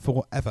last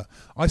forever.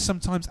 I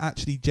sometimes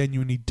actually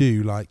genuinely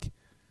do like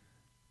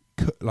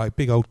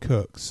big old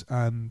cooks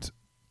and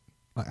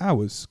like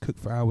hours, cook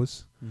for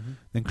hours,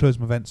 then close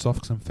my vents off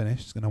because I'm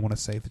finished and I want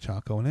to save the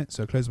charcoal in it.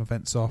 So I close my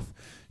vents off,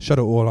 shut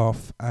it all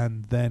off,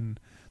 and then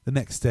the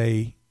next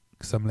day,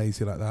 because I'm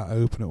lazy like that, I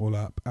open it all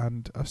up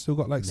and I've still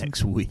got like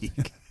next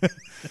week.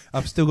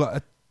 I've still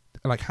got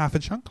like half a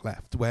chunk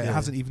left where it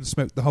hasn't even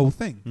smoked the whole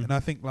thing. And I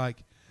think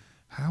like,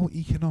 how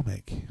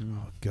economic.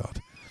 Oh,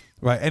 God.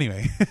 Right,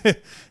 anyway.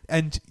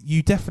 And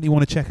you definitely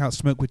want to check out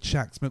Smoke with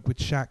Shack. Smoke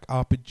with Shack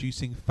are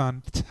producing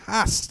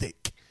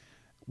fantastic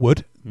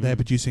wood. They're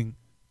producing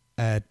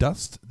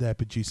dust. They're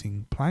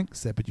producing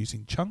planks. They're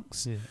producing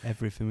chunks. Yeah,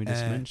 everything we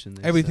just mentioned.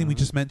 Everything we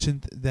just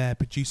mentioned, they're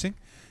producing.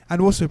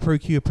 And also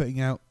ProQ are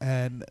putting out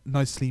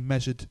nicely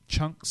measured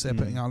chunks. They're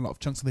putting out a lot of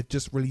chunks. And they've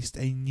just released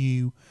a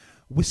new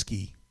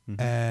whiskey.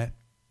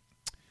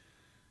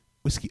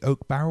 Whiskey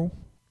oak barrel.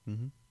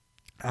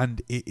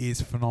 And it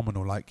is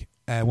phenomenal. Like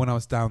when I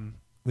was down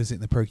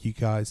visiting the ProQ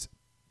guys,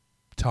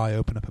 Ty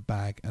opened up a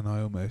bag and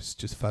I almost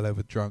just fell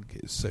over drunk.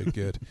 It was so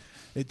good.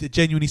 It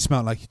genuinely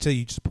smelled like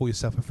you just pour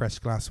yourself a fresh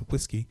glass of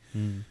whiskey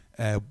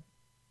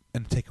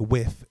and take a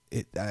whiff.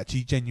 It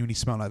actually genuinely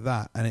smelled like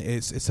that. And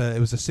it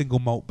was a single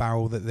malt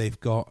barrel that they've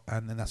got,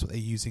 and that's what they're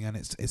using. And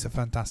it's a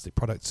fantastic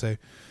product. So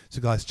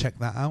guys, check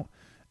that out.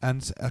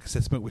 And like I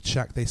said, Smoke with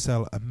Shack, they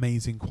sell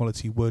amazing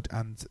quality wood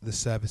and the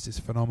service is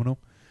phenomenal.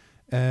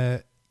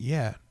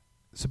 Yeah.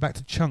 So back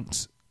to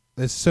chunks.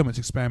 There's so much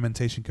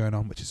experimentation going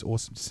on, which is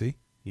awesome to see.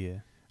 Yeah.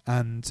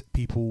 And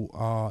people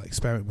are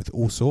experimenting with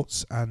all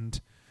sorts. And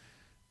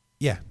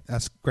yeah,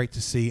 that's great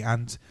to see.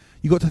 And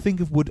you got to think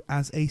of wood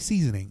as a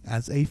seasoning,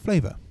 as a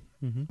flavour.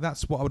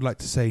 That's what I would like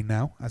to say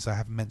now, as I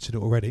have mentioned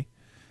it already.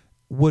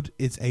 Wood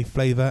is a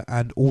flavour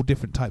and all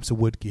different types of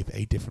wood give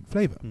a different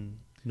flavour.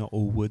 Not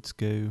all woods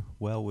go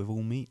well with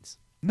all meats.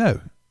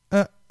 No.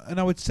 And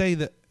I would say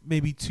that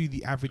maybe to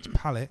the average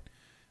palate,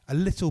 a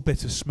little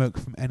bit of smoke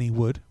from any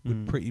wood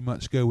would pretty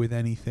much go with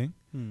anything.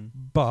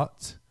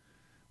 But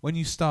when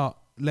you start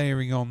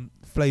layering on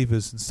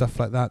flavours and stuff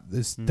like that,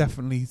 there's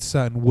definitely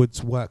certain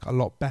woods work a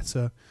lot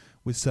better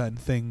with certain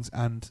things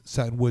and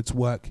certain woods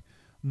work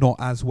not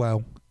as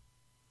well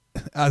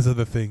as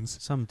other things.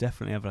 Some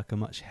definitely have like a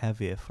much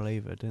heavier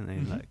flavour, don't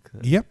they?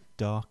 Yep.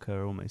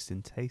 Darker almost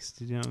in taste.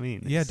 Do you know what I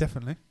mean? Yeah,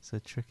 definitely. It's a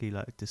tricky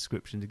like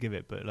description to give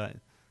it, but like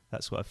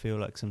that's what I feel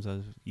like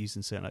sometimes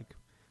using certain like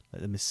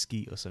the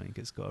mesquite or something.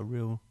 It's got a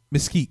real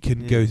mesquite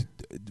can go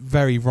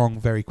very wrong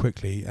very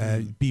quickly.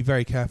 Be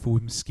very careful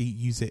with mesquite.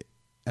 Use it,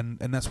 and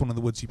that's one of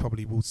the woods you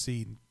probably will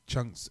see in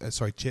chunks.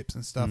 Chips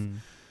and stuff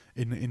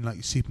in like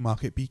your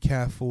supermarket. Be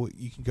careful.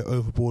 You can go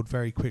overboard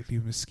very quickly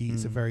with mesquite.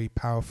 It's a very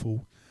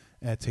powerful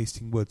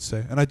tasting wood.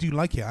 So, and I do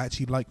like it. I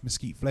actually like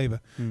mesquite flavour,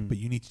 but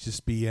you need to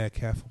just be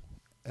careful.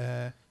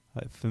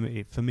 Like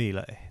for me,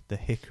 like the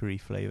hickory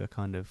flavour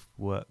kind of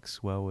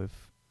works well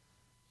with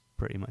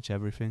pretty much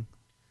everything.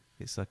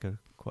 It's like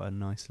quite a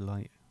nice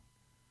light.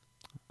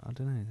 I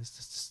don't know.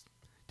 It's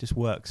just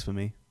works for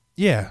me.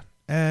 Yeah.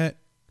 I'm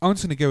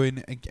just going to go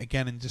in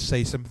again and just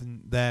say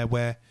something there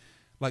where,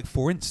 like,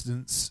 for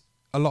instance,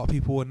 a lot of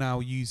people are now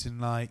using,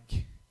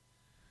 like,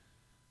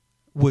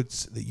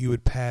 woods that you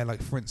would pair,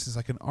 like, for instance,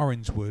 like an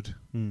orange wood.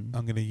 I'm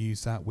going to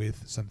use that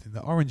with something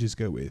that oranges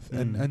go with.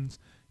 And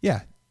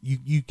yeah,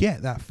 you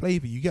get that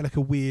flavour. You get, like,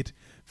 a weird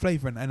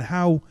flavour. And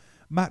how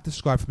Matt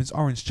described from his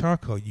orange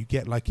charcoal, you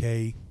get, like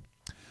a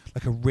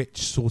rich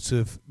sort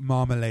of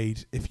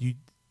marmalade if you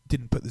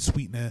didn't put the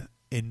sweetener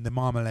in the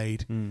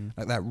marmalade,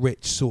 like that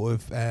rich sort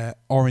of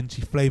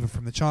orangey flavour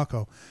from the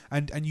charcoal.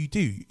 And you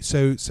do.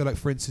 So like,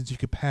 for instance, you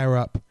could pair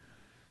up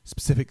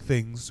specific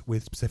things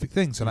with specific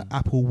things. So like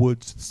apple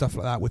woods, stuff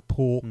like that with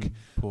pork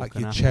like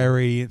your apple.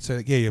 Cherry. And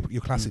so yeah,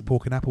 your classic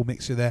pork and apple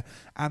mixture there.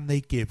 And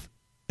they give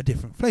a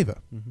different flavour.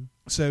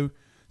 So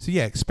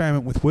yeah,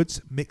 experiment with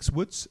woods, mix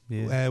woods.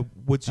 Yeah.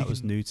 Woods that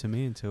was new to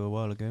me until a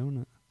while ago,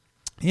 wasn't it?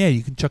 Yeah,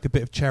 you can chuck a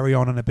bit of cherry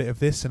on and a bit of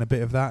this and a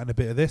bit of that and a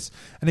bit of this.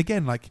 And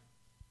again, like,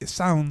 it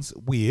sounds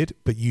weird,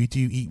 but you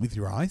do eat with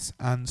your eyes,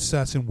 and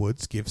certain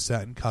woods give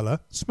certain colour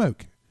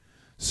smoke.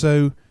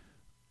 So,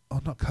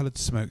 not coloured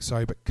smoke,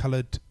 sorry, but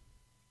coloured,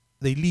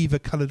 they leave a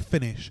coloured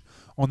finish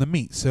on the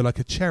meat. So like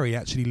a cherry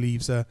actually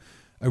leaves a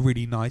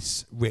really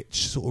nice,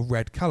 rich sort of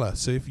red colour.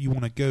 So if you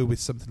want to go with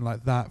something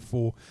like that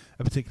for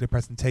a particular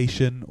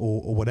presentation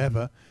or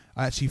whatever,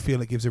 I actually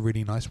feel it gives a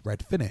really nice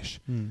red finish.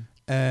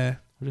 I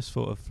just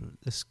thought of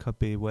this could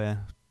be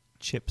where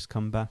chips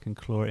come back and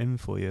claw it in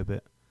for you a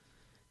bit.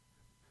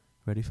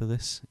 Ready for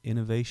this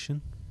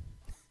innovation?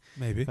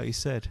 Maybe. Like you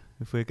said,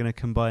 if we're going to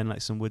combine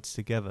like some woods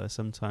together,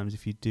 sometimes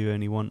if you do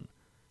only want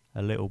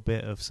a little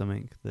bit of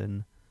something,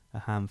 then a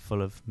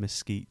handful of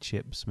mesquite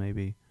chips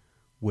maybe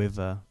with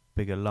a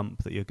bigger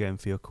lump that you're going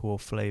for your core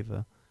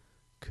flavour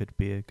could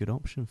be a good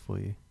option for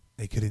you.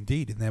 They could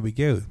indeed, and there we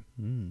go.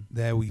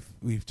 There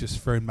we've just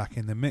thrown back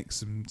in the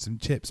mix some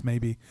chips.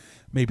 Maybe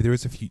there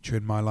is a future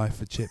in my life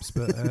for chips,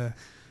 but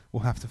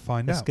we'll have to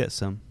find out. Let's get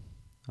some.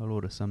 I'll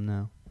order some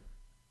now.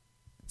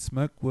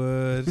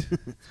 Smokewood,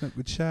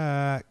 Smokewood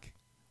Shack.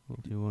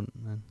 What do you want,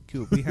 then?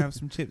 Could we have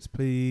some chips,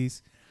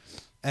 please?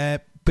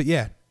 But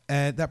yeah,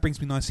 that brings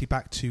me nicely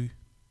back to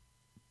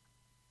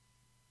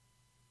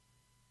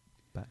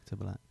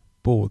black.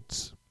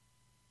 Boards.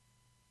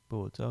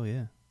 Oh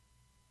yeah.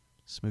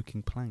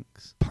 Smoking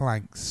planks.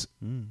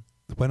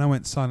 When I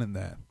went silent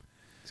there,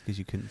 it's because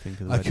you couldn't think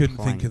of the word couldn't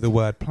think of the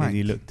word plank. And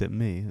you looked at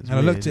me. And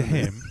I looked at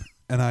him,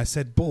 and I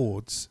said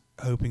boards,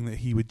 hoping that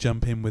he would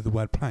jump in with the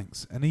word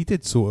planks. And he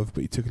did sort of,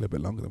 but he took a little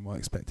bit longer than what I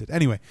expected.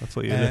 Anyway. I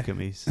thought you would look at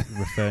me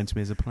referring to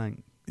me as a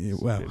plank. Yeah,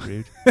 well. A bit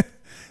rude.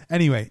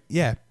 Anyway,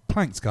 yeah,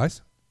 planks,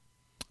 guys.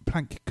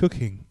 Plank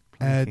cooking.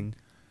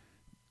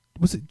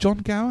 Was it John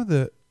Gower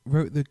that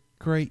wrote the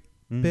great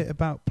bit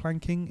about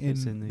planking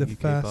in the UK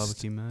first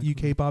Barbecue Mag.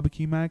 UK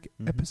Barbecue Mag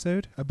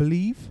episode, I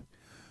believe.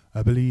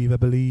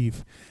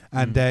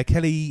 And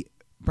Kelly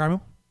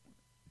Bramwell,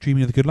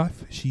 Dreaming of the Good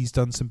Life, she's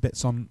done some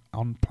bits on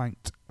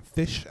planked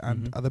fish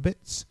and other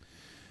bits.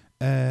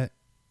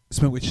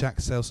 Smokewood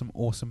Shack sells some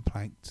awesome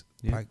planks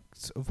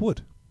of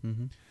wood.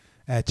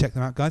 Check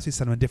them out, guys. They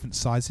sell them in different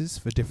sizes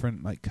for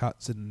different like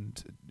cuts,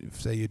 and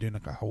if say you're doing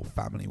like a whole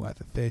family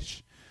worth of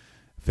fish,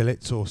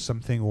 fillets or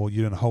something, or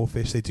you're doing a whole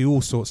fish, they do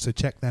all sorts, so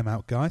check them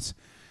out, guys.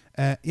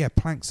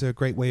 Planks are a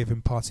great way of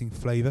imparting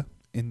flavour,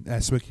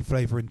 smoky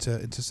flavour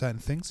into certain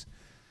things.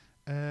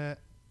 And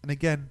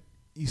again,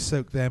 you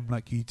soak them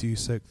like you do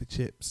soak the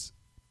chips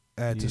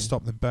to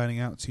stop them burning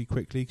out too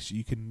quickly, because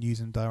you can use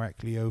them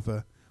directly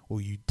over,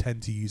 or you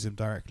tend to use them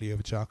directly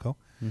over charcoal.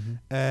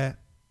 I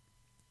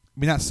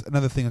mean, that's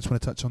another thing I just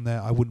want to touch on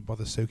there. I wouldn't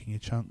bother soaking your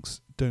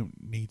chunks. Don't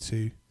need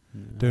to.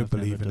 Don't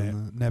believe in it.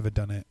 Never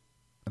done it.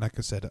 And like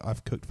I said,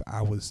 I've cooked for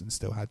hours and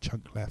still had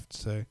chunk left,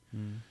 so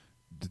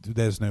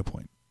there's no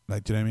point.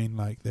 Like, do you know what I mean?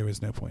 Like, there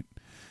is no point.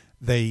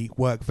 They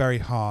work very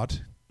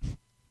hard.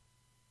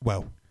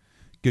 Well,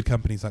 good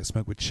companies like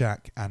Smokewood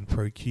Shack and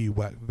ProQ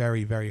work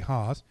very, very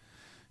hard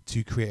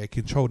to create a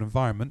controlled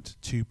environment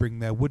to bring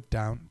their wood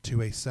down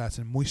to a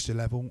certain moisture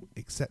level,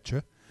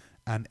 etc.,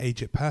 and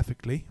age it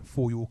perfectly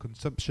for your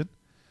consumption.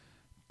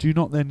 Do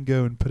not then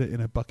go and put it in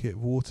a bucket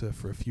of water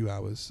for a few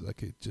hours.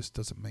 Like, it just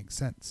doesn't make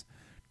sense.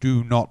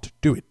 Do not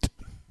do it.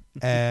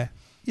 Yeah.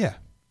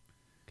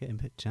 Getting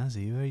a bit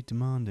jazzy. You're very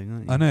demanding,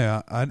 aren't you? I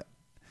know.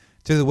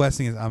 So the worst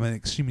thing is I'm an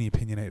extremely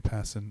opinionated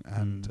person,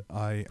 and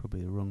I...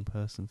 Probably the wrong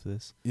person for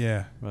this.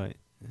 Yeah. Right.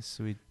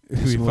 So we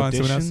find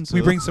someone else.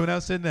 We bring someone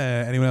else in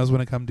there. Anyone else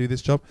want to come do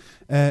this job?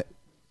 But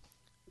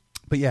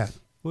yeah,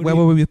 where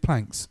were we with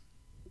planks?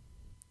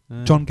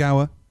 John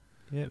Gower.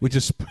 Yeah, we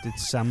just did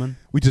salmon.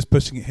 We're just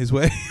pushing it his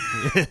way.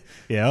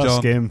 Yeah,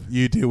 ask him.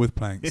 You deal with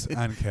planks,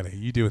 and Kelly,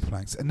 you deal with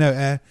planks. No,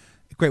 a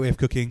great way of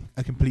cooking.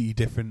 A completely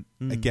different,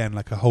 again,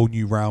 like a whole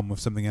new realm of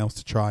something else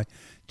to try.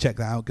 Check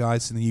that out,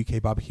 guys, in the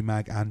UK Barbecue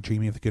Mag and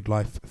Dreaming of the Good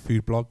Life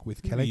food blog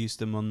with Kelly. We used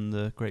them on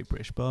the Great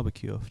British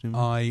Barbecue often.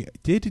 I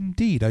did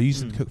indeed. I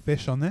used them to cook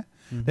fish on there.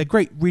 They're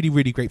great, really,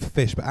 really great for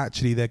fish, but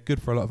actually they're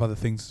good for a lot of other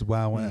things as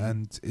well,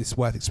 and it's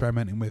worth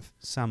experimenting with.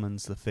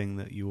 Salmon's the thing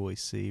that you always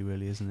see,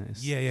 really, isn't it?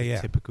 It's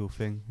yeah. Typical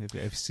thing. If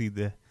you see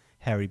the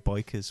hairy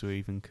bikers who are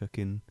even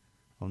cooking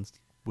on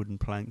wooden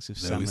planks of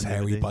salmon. Those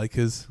hairy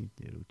bikers.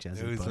 Little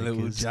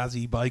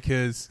jazzy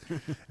bikers.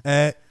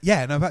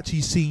 And I've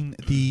actually seen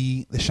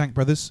the Shank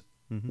brothers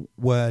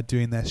were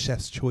doing their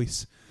chef's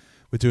choice.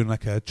 We're doing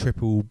like a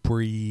triple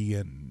brie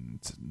and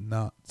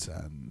nut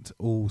and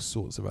all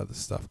sorts of other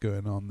stuff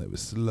going on that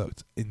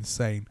looked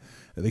insane.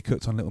 That they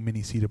cooked on little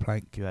mini cedar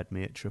plank. You had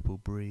me at triple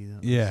brie.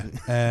 Yeah.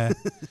 I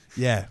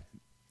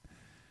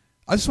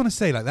just want to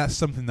say, like, that's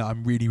something that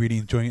I'm really, really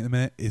enjoying at the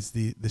minute is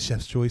the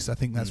chef's choice. I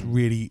think that's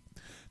really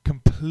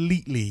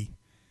completely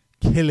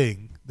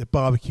killing the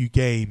barbecue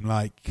game,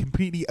 like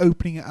completely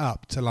opening it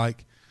up to,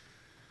 like,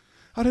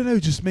 I don't know,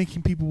 just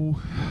making people,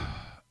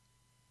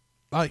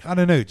 like, I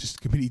don't know,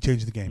 just completely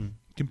changing the game.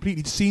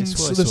 Completely seeing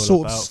the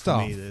sort of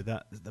stuff. Me,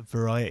 the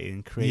variety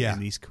in creating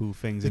these cool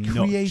things, and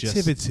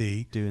creativity,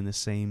 not just doing the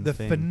same the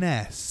thing.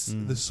 Finesse,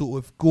 the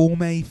sort of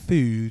gourmet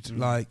food,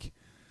 like,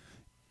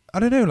 I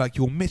don't know, like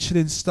your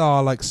Michelin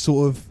star, like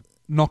sort of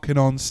knocking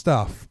on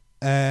stuff,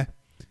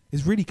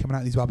 is really coming out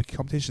of these barbecue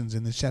competitions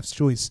in the chef's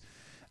choice,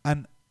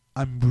 and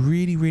I'm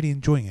really, really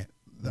enjoying it.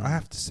 I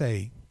have to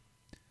say,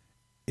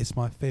 it's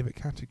my favourite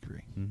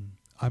category.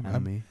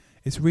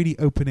 It's really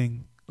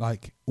opening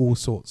like all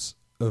sorts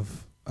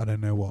of, I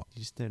don't know what. You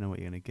just don't know what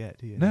you're going to get,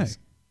 do you? No.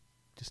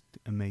 Just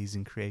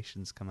amazing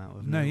creations come out of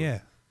it. No, yeah.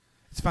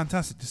 It's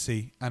fantastic to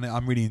see, and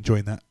I'm really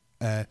enjoying that.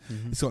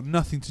 It's got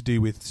nothing to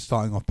do with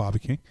starting off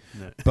barbecuing,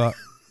 but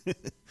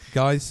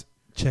guys,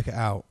 check it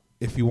out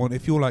if you want.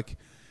 If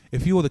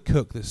you're the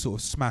cook that sort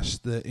of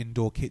smashed the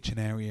indoor kitchen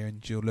area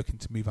and you're looking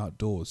to move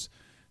outdoors,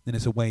 then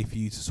it's a way for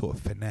you to sort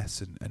of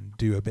finesse and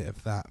do a bit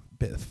of that,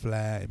 bit of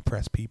flair,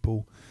 impress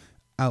people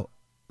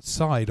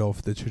outside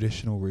of the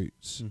traditional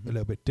routes, a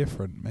little bit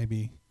different,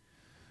 maybe.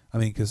 I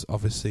mean, because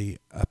obviously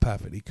a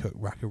perfectly cooked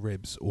rack of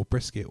ribs or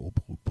brisket or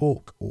pulled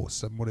pork or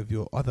some one of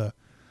your other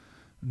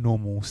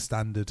normal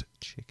standard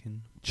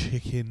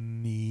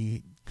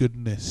chickeny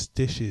goodness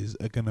dishes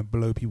are going to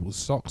blow people's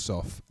socks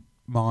off,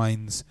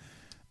 minds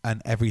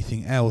and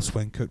everything else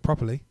when cooked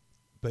properly.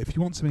 But if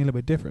you want something a little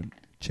bit different,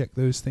 check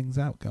those things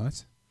out,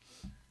 guys.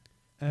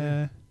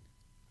 I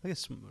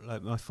guess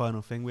like my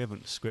final thing, we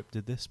haven't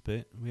scripted this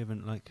bit. We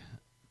haven't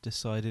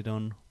decided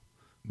on.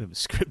 We haven't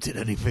scripted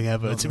anything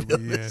ever, to be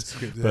honest.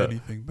 Scripted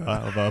anything, but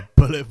out of our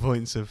bullet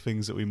points of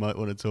things that we might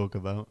want to talk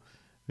about,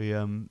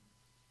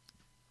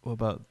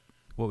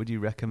 what would you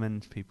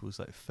recommend people's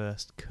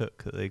first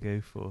cook that they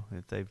go for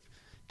if they've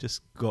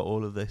just got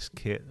all of this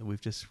kit that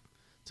we've just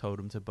told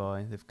them to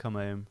buy? They've come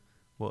home.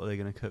 What are they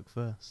going to cook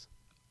first?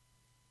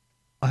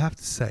 I have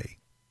to say,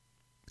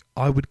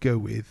 I would go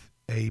with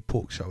a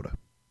pork shoulder.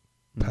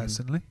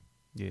 Personally,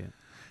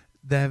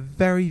 they're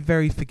very,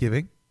 very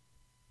forgiving.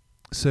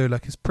 So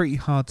it's pretty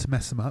hard to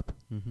mess them up.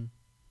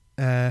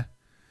 Again,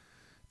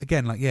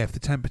 if the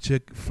temperature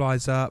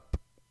flies up,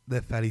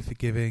 they're fairly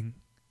forgiving.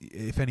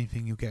 If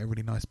anything, you'll get a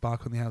really nice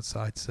bark on the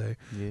outside. So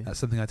that's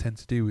something I tend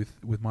to do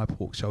with my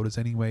pork shoulders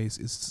anyways,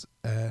 is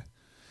I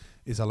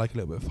like a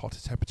little bit of hotter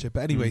temperature.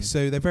 But anyway,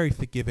 so they're very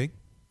forgiving.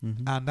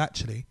 And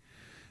actually,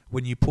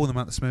 when you pull them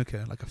out the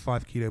smoker, like a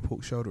 5 kilo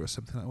pork shoulder or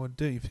something like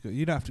that,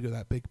 you don't have to go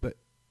that big, but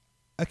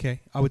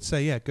okay, I would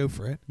say, go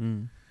for it.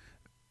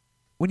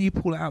 When you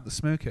pull it out the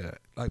smoker,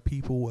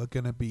 people are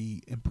going to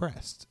be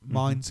impressed.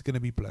 Minds are going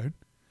to be blown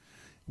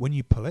when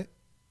you pull it.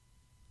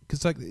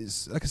 Because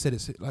like I said,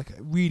 it's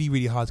really,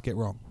 really hard to get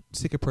wrong.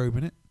 Stick a probe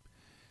in it,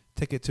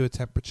 take it to a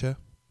temperature,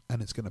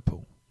 and it's going to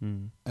pull.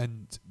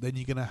 And then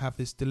you're going to have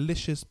this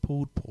delicious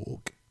pulled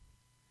pork,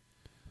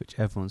 which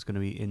everyone's going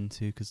to be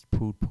into, because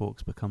pulled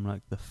pork's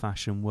become the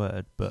fashion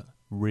word. But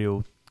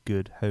real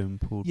good home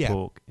pulled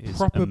pork is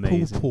proper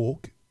amazing. Pulled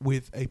pork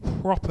with a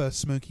proper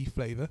smoky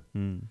flavour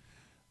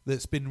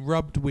that's been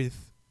rubbed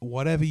with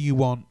whatever you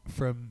want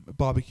from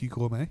Barbecue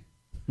Gourmet,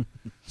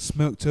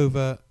 smoked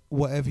over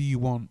whatever you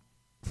want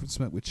from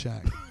Smoke with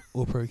Shaq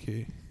or Pro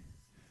Q.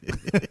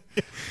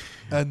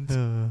 And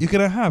you're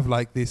going to have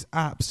this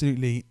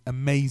absolutely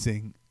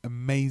amazing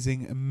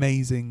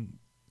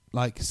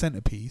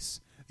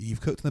centerpiece that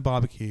you've cooked in the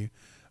barbecue.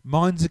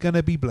 Minds are going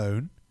to be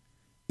blown.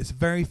 It's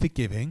very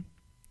forgiving,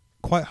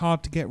 quite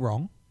hard to get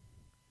wrong.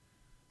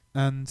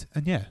 And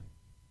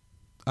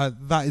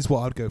that is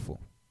what I'd go for.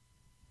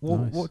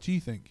 What do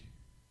you think?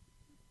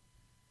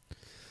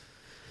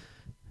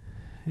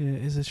 Yeah,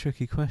 it is a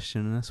tricky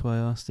question, and that's why I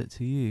asked it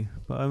to you.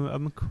 But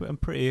I'm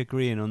pretty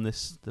agreeing on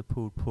this, the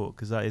pulled pork,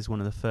 because that is one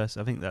of the first.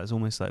 I think that's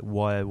almost like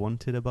why I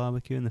wanted a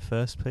barbecue in the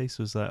first place,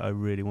 was that I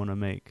really want to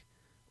make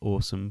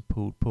awesome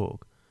pulled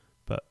pork.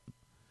 But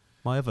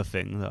my other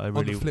thing that I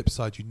really... On the flip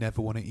side, you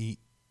never want to eat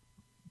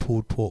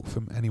pulled pork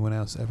from anyone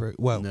else ever.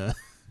 Well, no,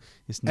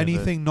 it's never,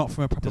 anything not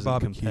from a proper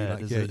barbecue.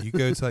 Compare, you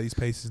go to these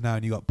places now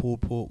and you got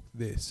pulled pork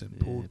this and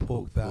pulled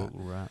pork that,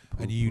 wrap,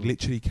 and you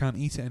literally can't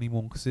eat it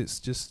anymore because it's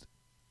just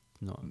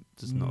not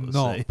the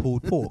same.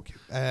 Pulled pork.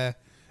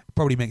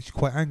 Probably makes you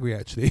quite angry,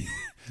 actually.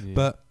 Yeah.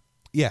 But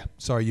yeah,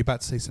 sorry, you're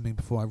about to say something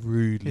before I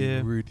rudely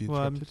interrupted.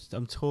 Well,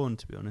 I'm torn,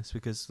 to be honest,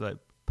 because like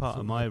part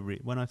of my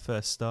when I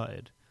first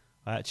started,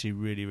 I actually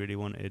really, really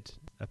wanted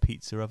a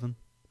pizza oven,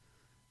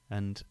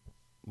 and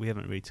we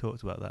haven't really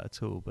talked about that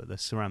at all. But the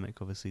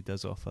ceramic obviously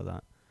does offer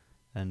that,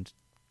 and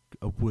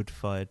a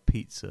wood-fired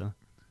pizza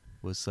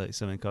was like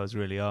something I was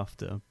really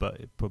after, but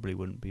it probably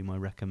wouldn't be my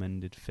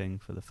recommended thing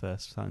for the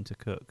first time to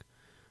cook.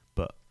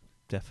 But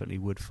definitely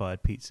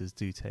wood-fired pizzas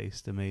do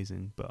taste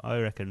amazing. But I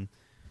reckon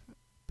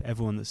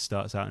everyone that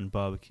starts out in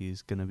barbecue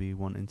is going to be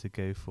wanting to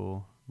go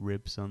for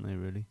ribs, aren't they,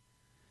 really?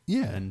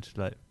 Yeah. And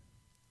like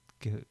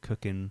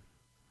cooking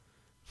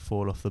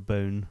fall off the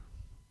bone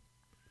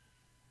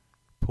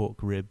pork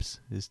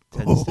ribs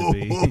tends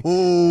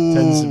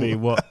to be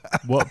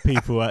what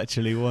people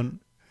actually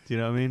want. Do you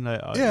know what I mean?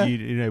 Like, yeah.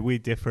 You know, we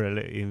differ a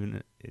little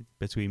even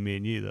between me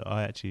and you, that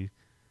I actually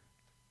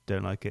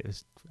don't like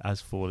it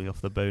as falling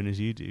off the bone as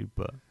you do,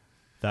 but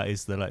that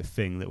is the like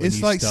thing that when it's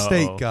you like start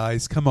steak, off,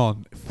 guys. Come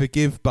on,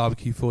 forgive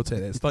barbecue forte.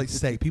 It's like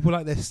steak. People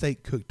like their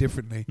steak cooked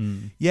differently.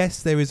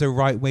 Yes, there is a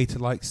right way to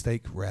like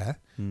steak rare,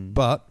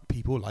 but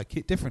people like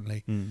it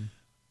differently.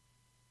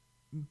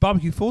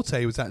 Barbecue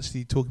Forte was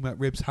actually talking about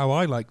ribs, how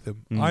I like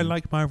them. I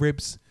like my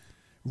ribs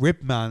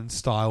ribman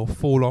style,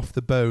 fall off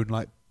the bone,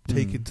 like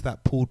taken to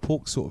that pulled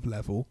pork sort of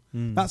level.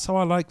 That's how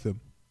I like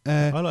them.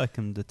 I like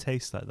them to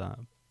taste like that,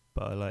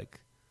 but I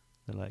like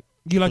the like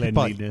you like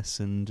cleanliness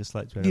and just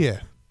like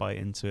to bite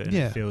into it, and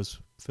it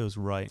feels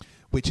right.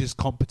 Which is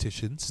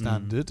competition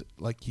standard,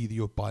 like either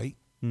your bite.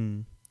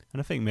 And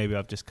I think maybe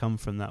I've just come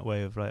from that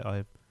way of like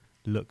I've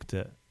looked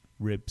at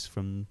ribs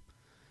from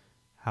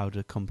how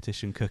the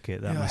competition cook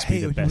it. That must be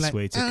the best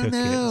way to cook it.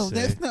 No, so.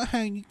 That's not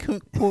how you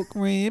cook pork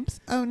ribs.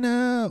 Oh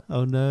no.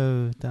 Oh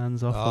no,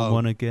 Dan's off on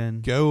one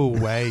again. Go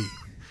away.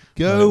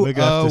 Go away. We're going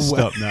to have to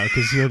stop now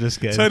because you're just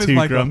getting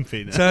too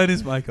grumpy now. Turn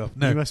his mic off.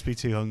 No. You must be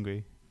too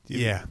hungry.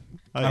 Yeah.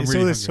 It's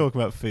really all this talk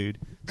about food.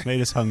 It's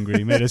made us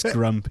hungry, made us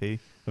grumpy.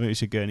 I think we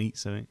should go and eat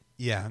something.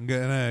 Yeah, I'm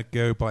going to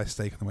go buy a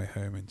steak on the way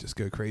home and just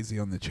go crazy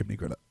on the chimney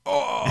griller.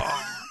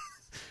 Oh!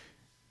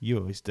 You're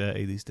always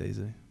dirty these days,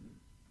 though.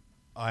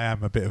 I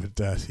am a bit of a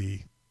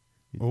dirty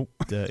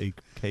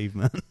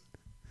caveman.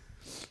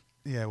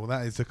 Yeah, well,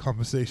 that is a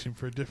conversation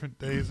for a different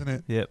day, isn't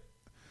it? Yep.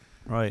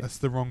 Right. That's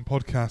the wrong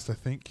podcast, I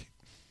think.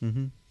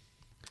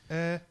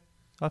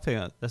 I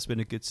think that's been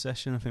a good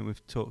session. I think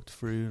we've talked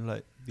through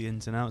like the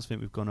ins and outs. I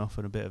think we've gone off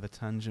on a bit of a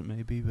tangent,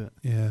 maybe, but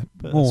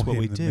but that's what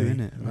we do, isn't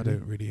it? I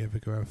don't really ever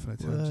go off on a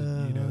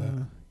tangent. You know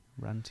that.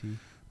 Ranty.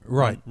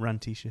 Right.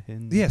 Ranty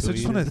Shahin. Yeah. So I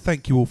just want to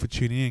thank you all for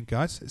tuning in,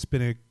 guys.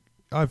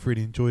 I've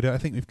really enjoyed it. I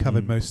think we've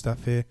covered most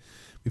stuff here.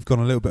 We've gone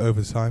a little bit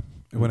over time.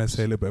 When I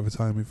say a little bit over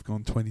time, we've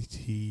gone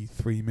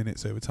 23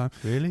 minutes over time.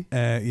 Really?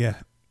 Yeah.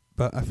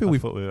 But I thought we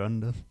were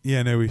under.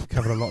 Yeah, no, we've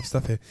covered a lot of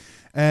stuff here.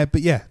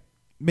 But yeah,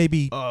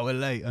 maybe we're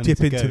late. Dip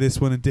into this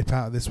one and dip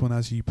out of this one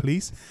as you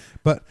please.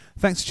 But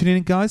thanks for tuning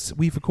in, guys.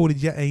 We've recorded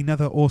yet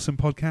another awesome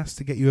podcast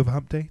to get you over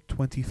Hump Day,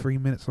 23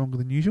 minutes longer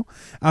than usual.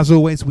 As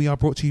always, we are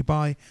brought to you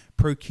by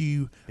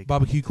ProQ,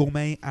 BBQ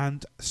Gourmet,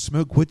 and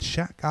Smokewood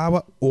Shack,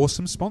 our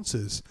awesome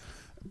sponsors.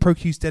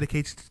 ProQ is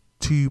dedicated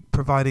to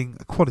providing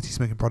quality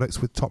smoking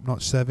products with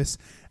top-notch service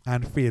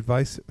and free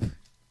advice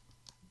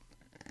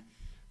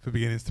for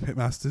beginners to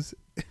pitmasters.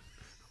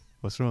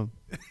 What's wrong?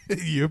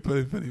 You're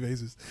putting funny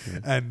faces. Yeah.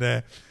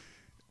 And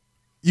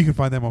you can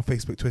find them on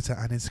Facebook, Twitter,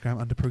 and Instagram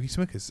under ProQ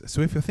Smokers.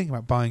 So if you're thinking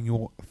about buying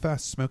your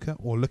first smoker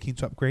or looking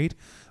to upgrade,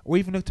 or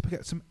even look to pick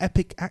up some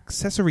epic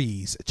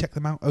accessories, check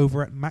them out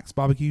over at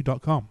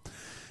maxbarbecue.com.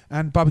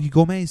 And BBQ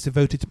Gourmet is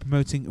devoted to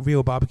promoting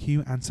real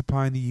barbecue and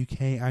supplying the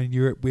UK and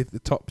Europe with the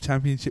top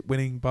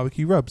championship-winning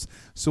barbecue rubs,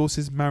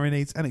 sauces,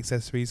 marinades, and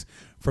accessories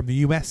from the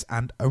US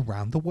and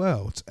around the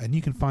world. And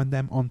you can find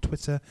them on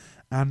Twitter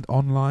and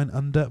online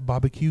under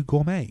BBQ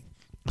Gourmet.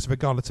 So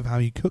regardless of how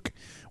you cook,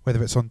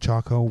 whether it's on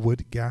charcoal,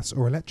 wood, gas,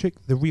 or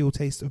electric, the real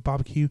taste of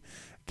barbecue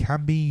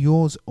can be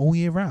yours all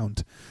year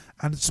round.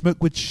 And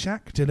Smokewood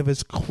Shack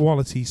delivers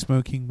quality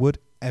smoking wood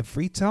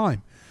every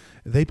time.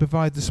 They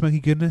provide the smoky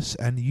goodness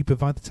and you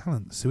provide the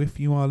talent. So if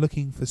you are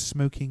looking for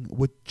smoking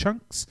wood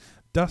chunks,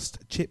 dust,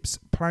 chips,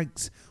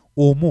 planks,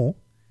 or more,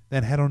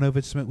 then head on over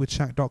to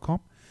smokewoodshack.com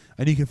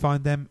and you can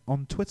find them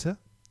on Twitter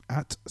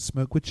at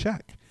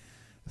smokewoodshack.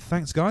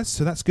 Thanks, guys.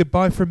 So that's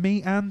goodbye from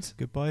me and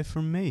goodbye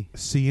from me.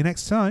 See you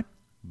next time.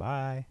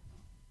 Bye.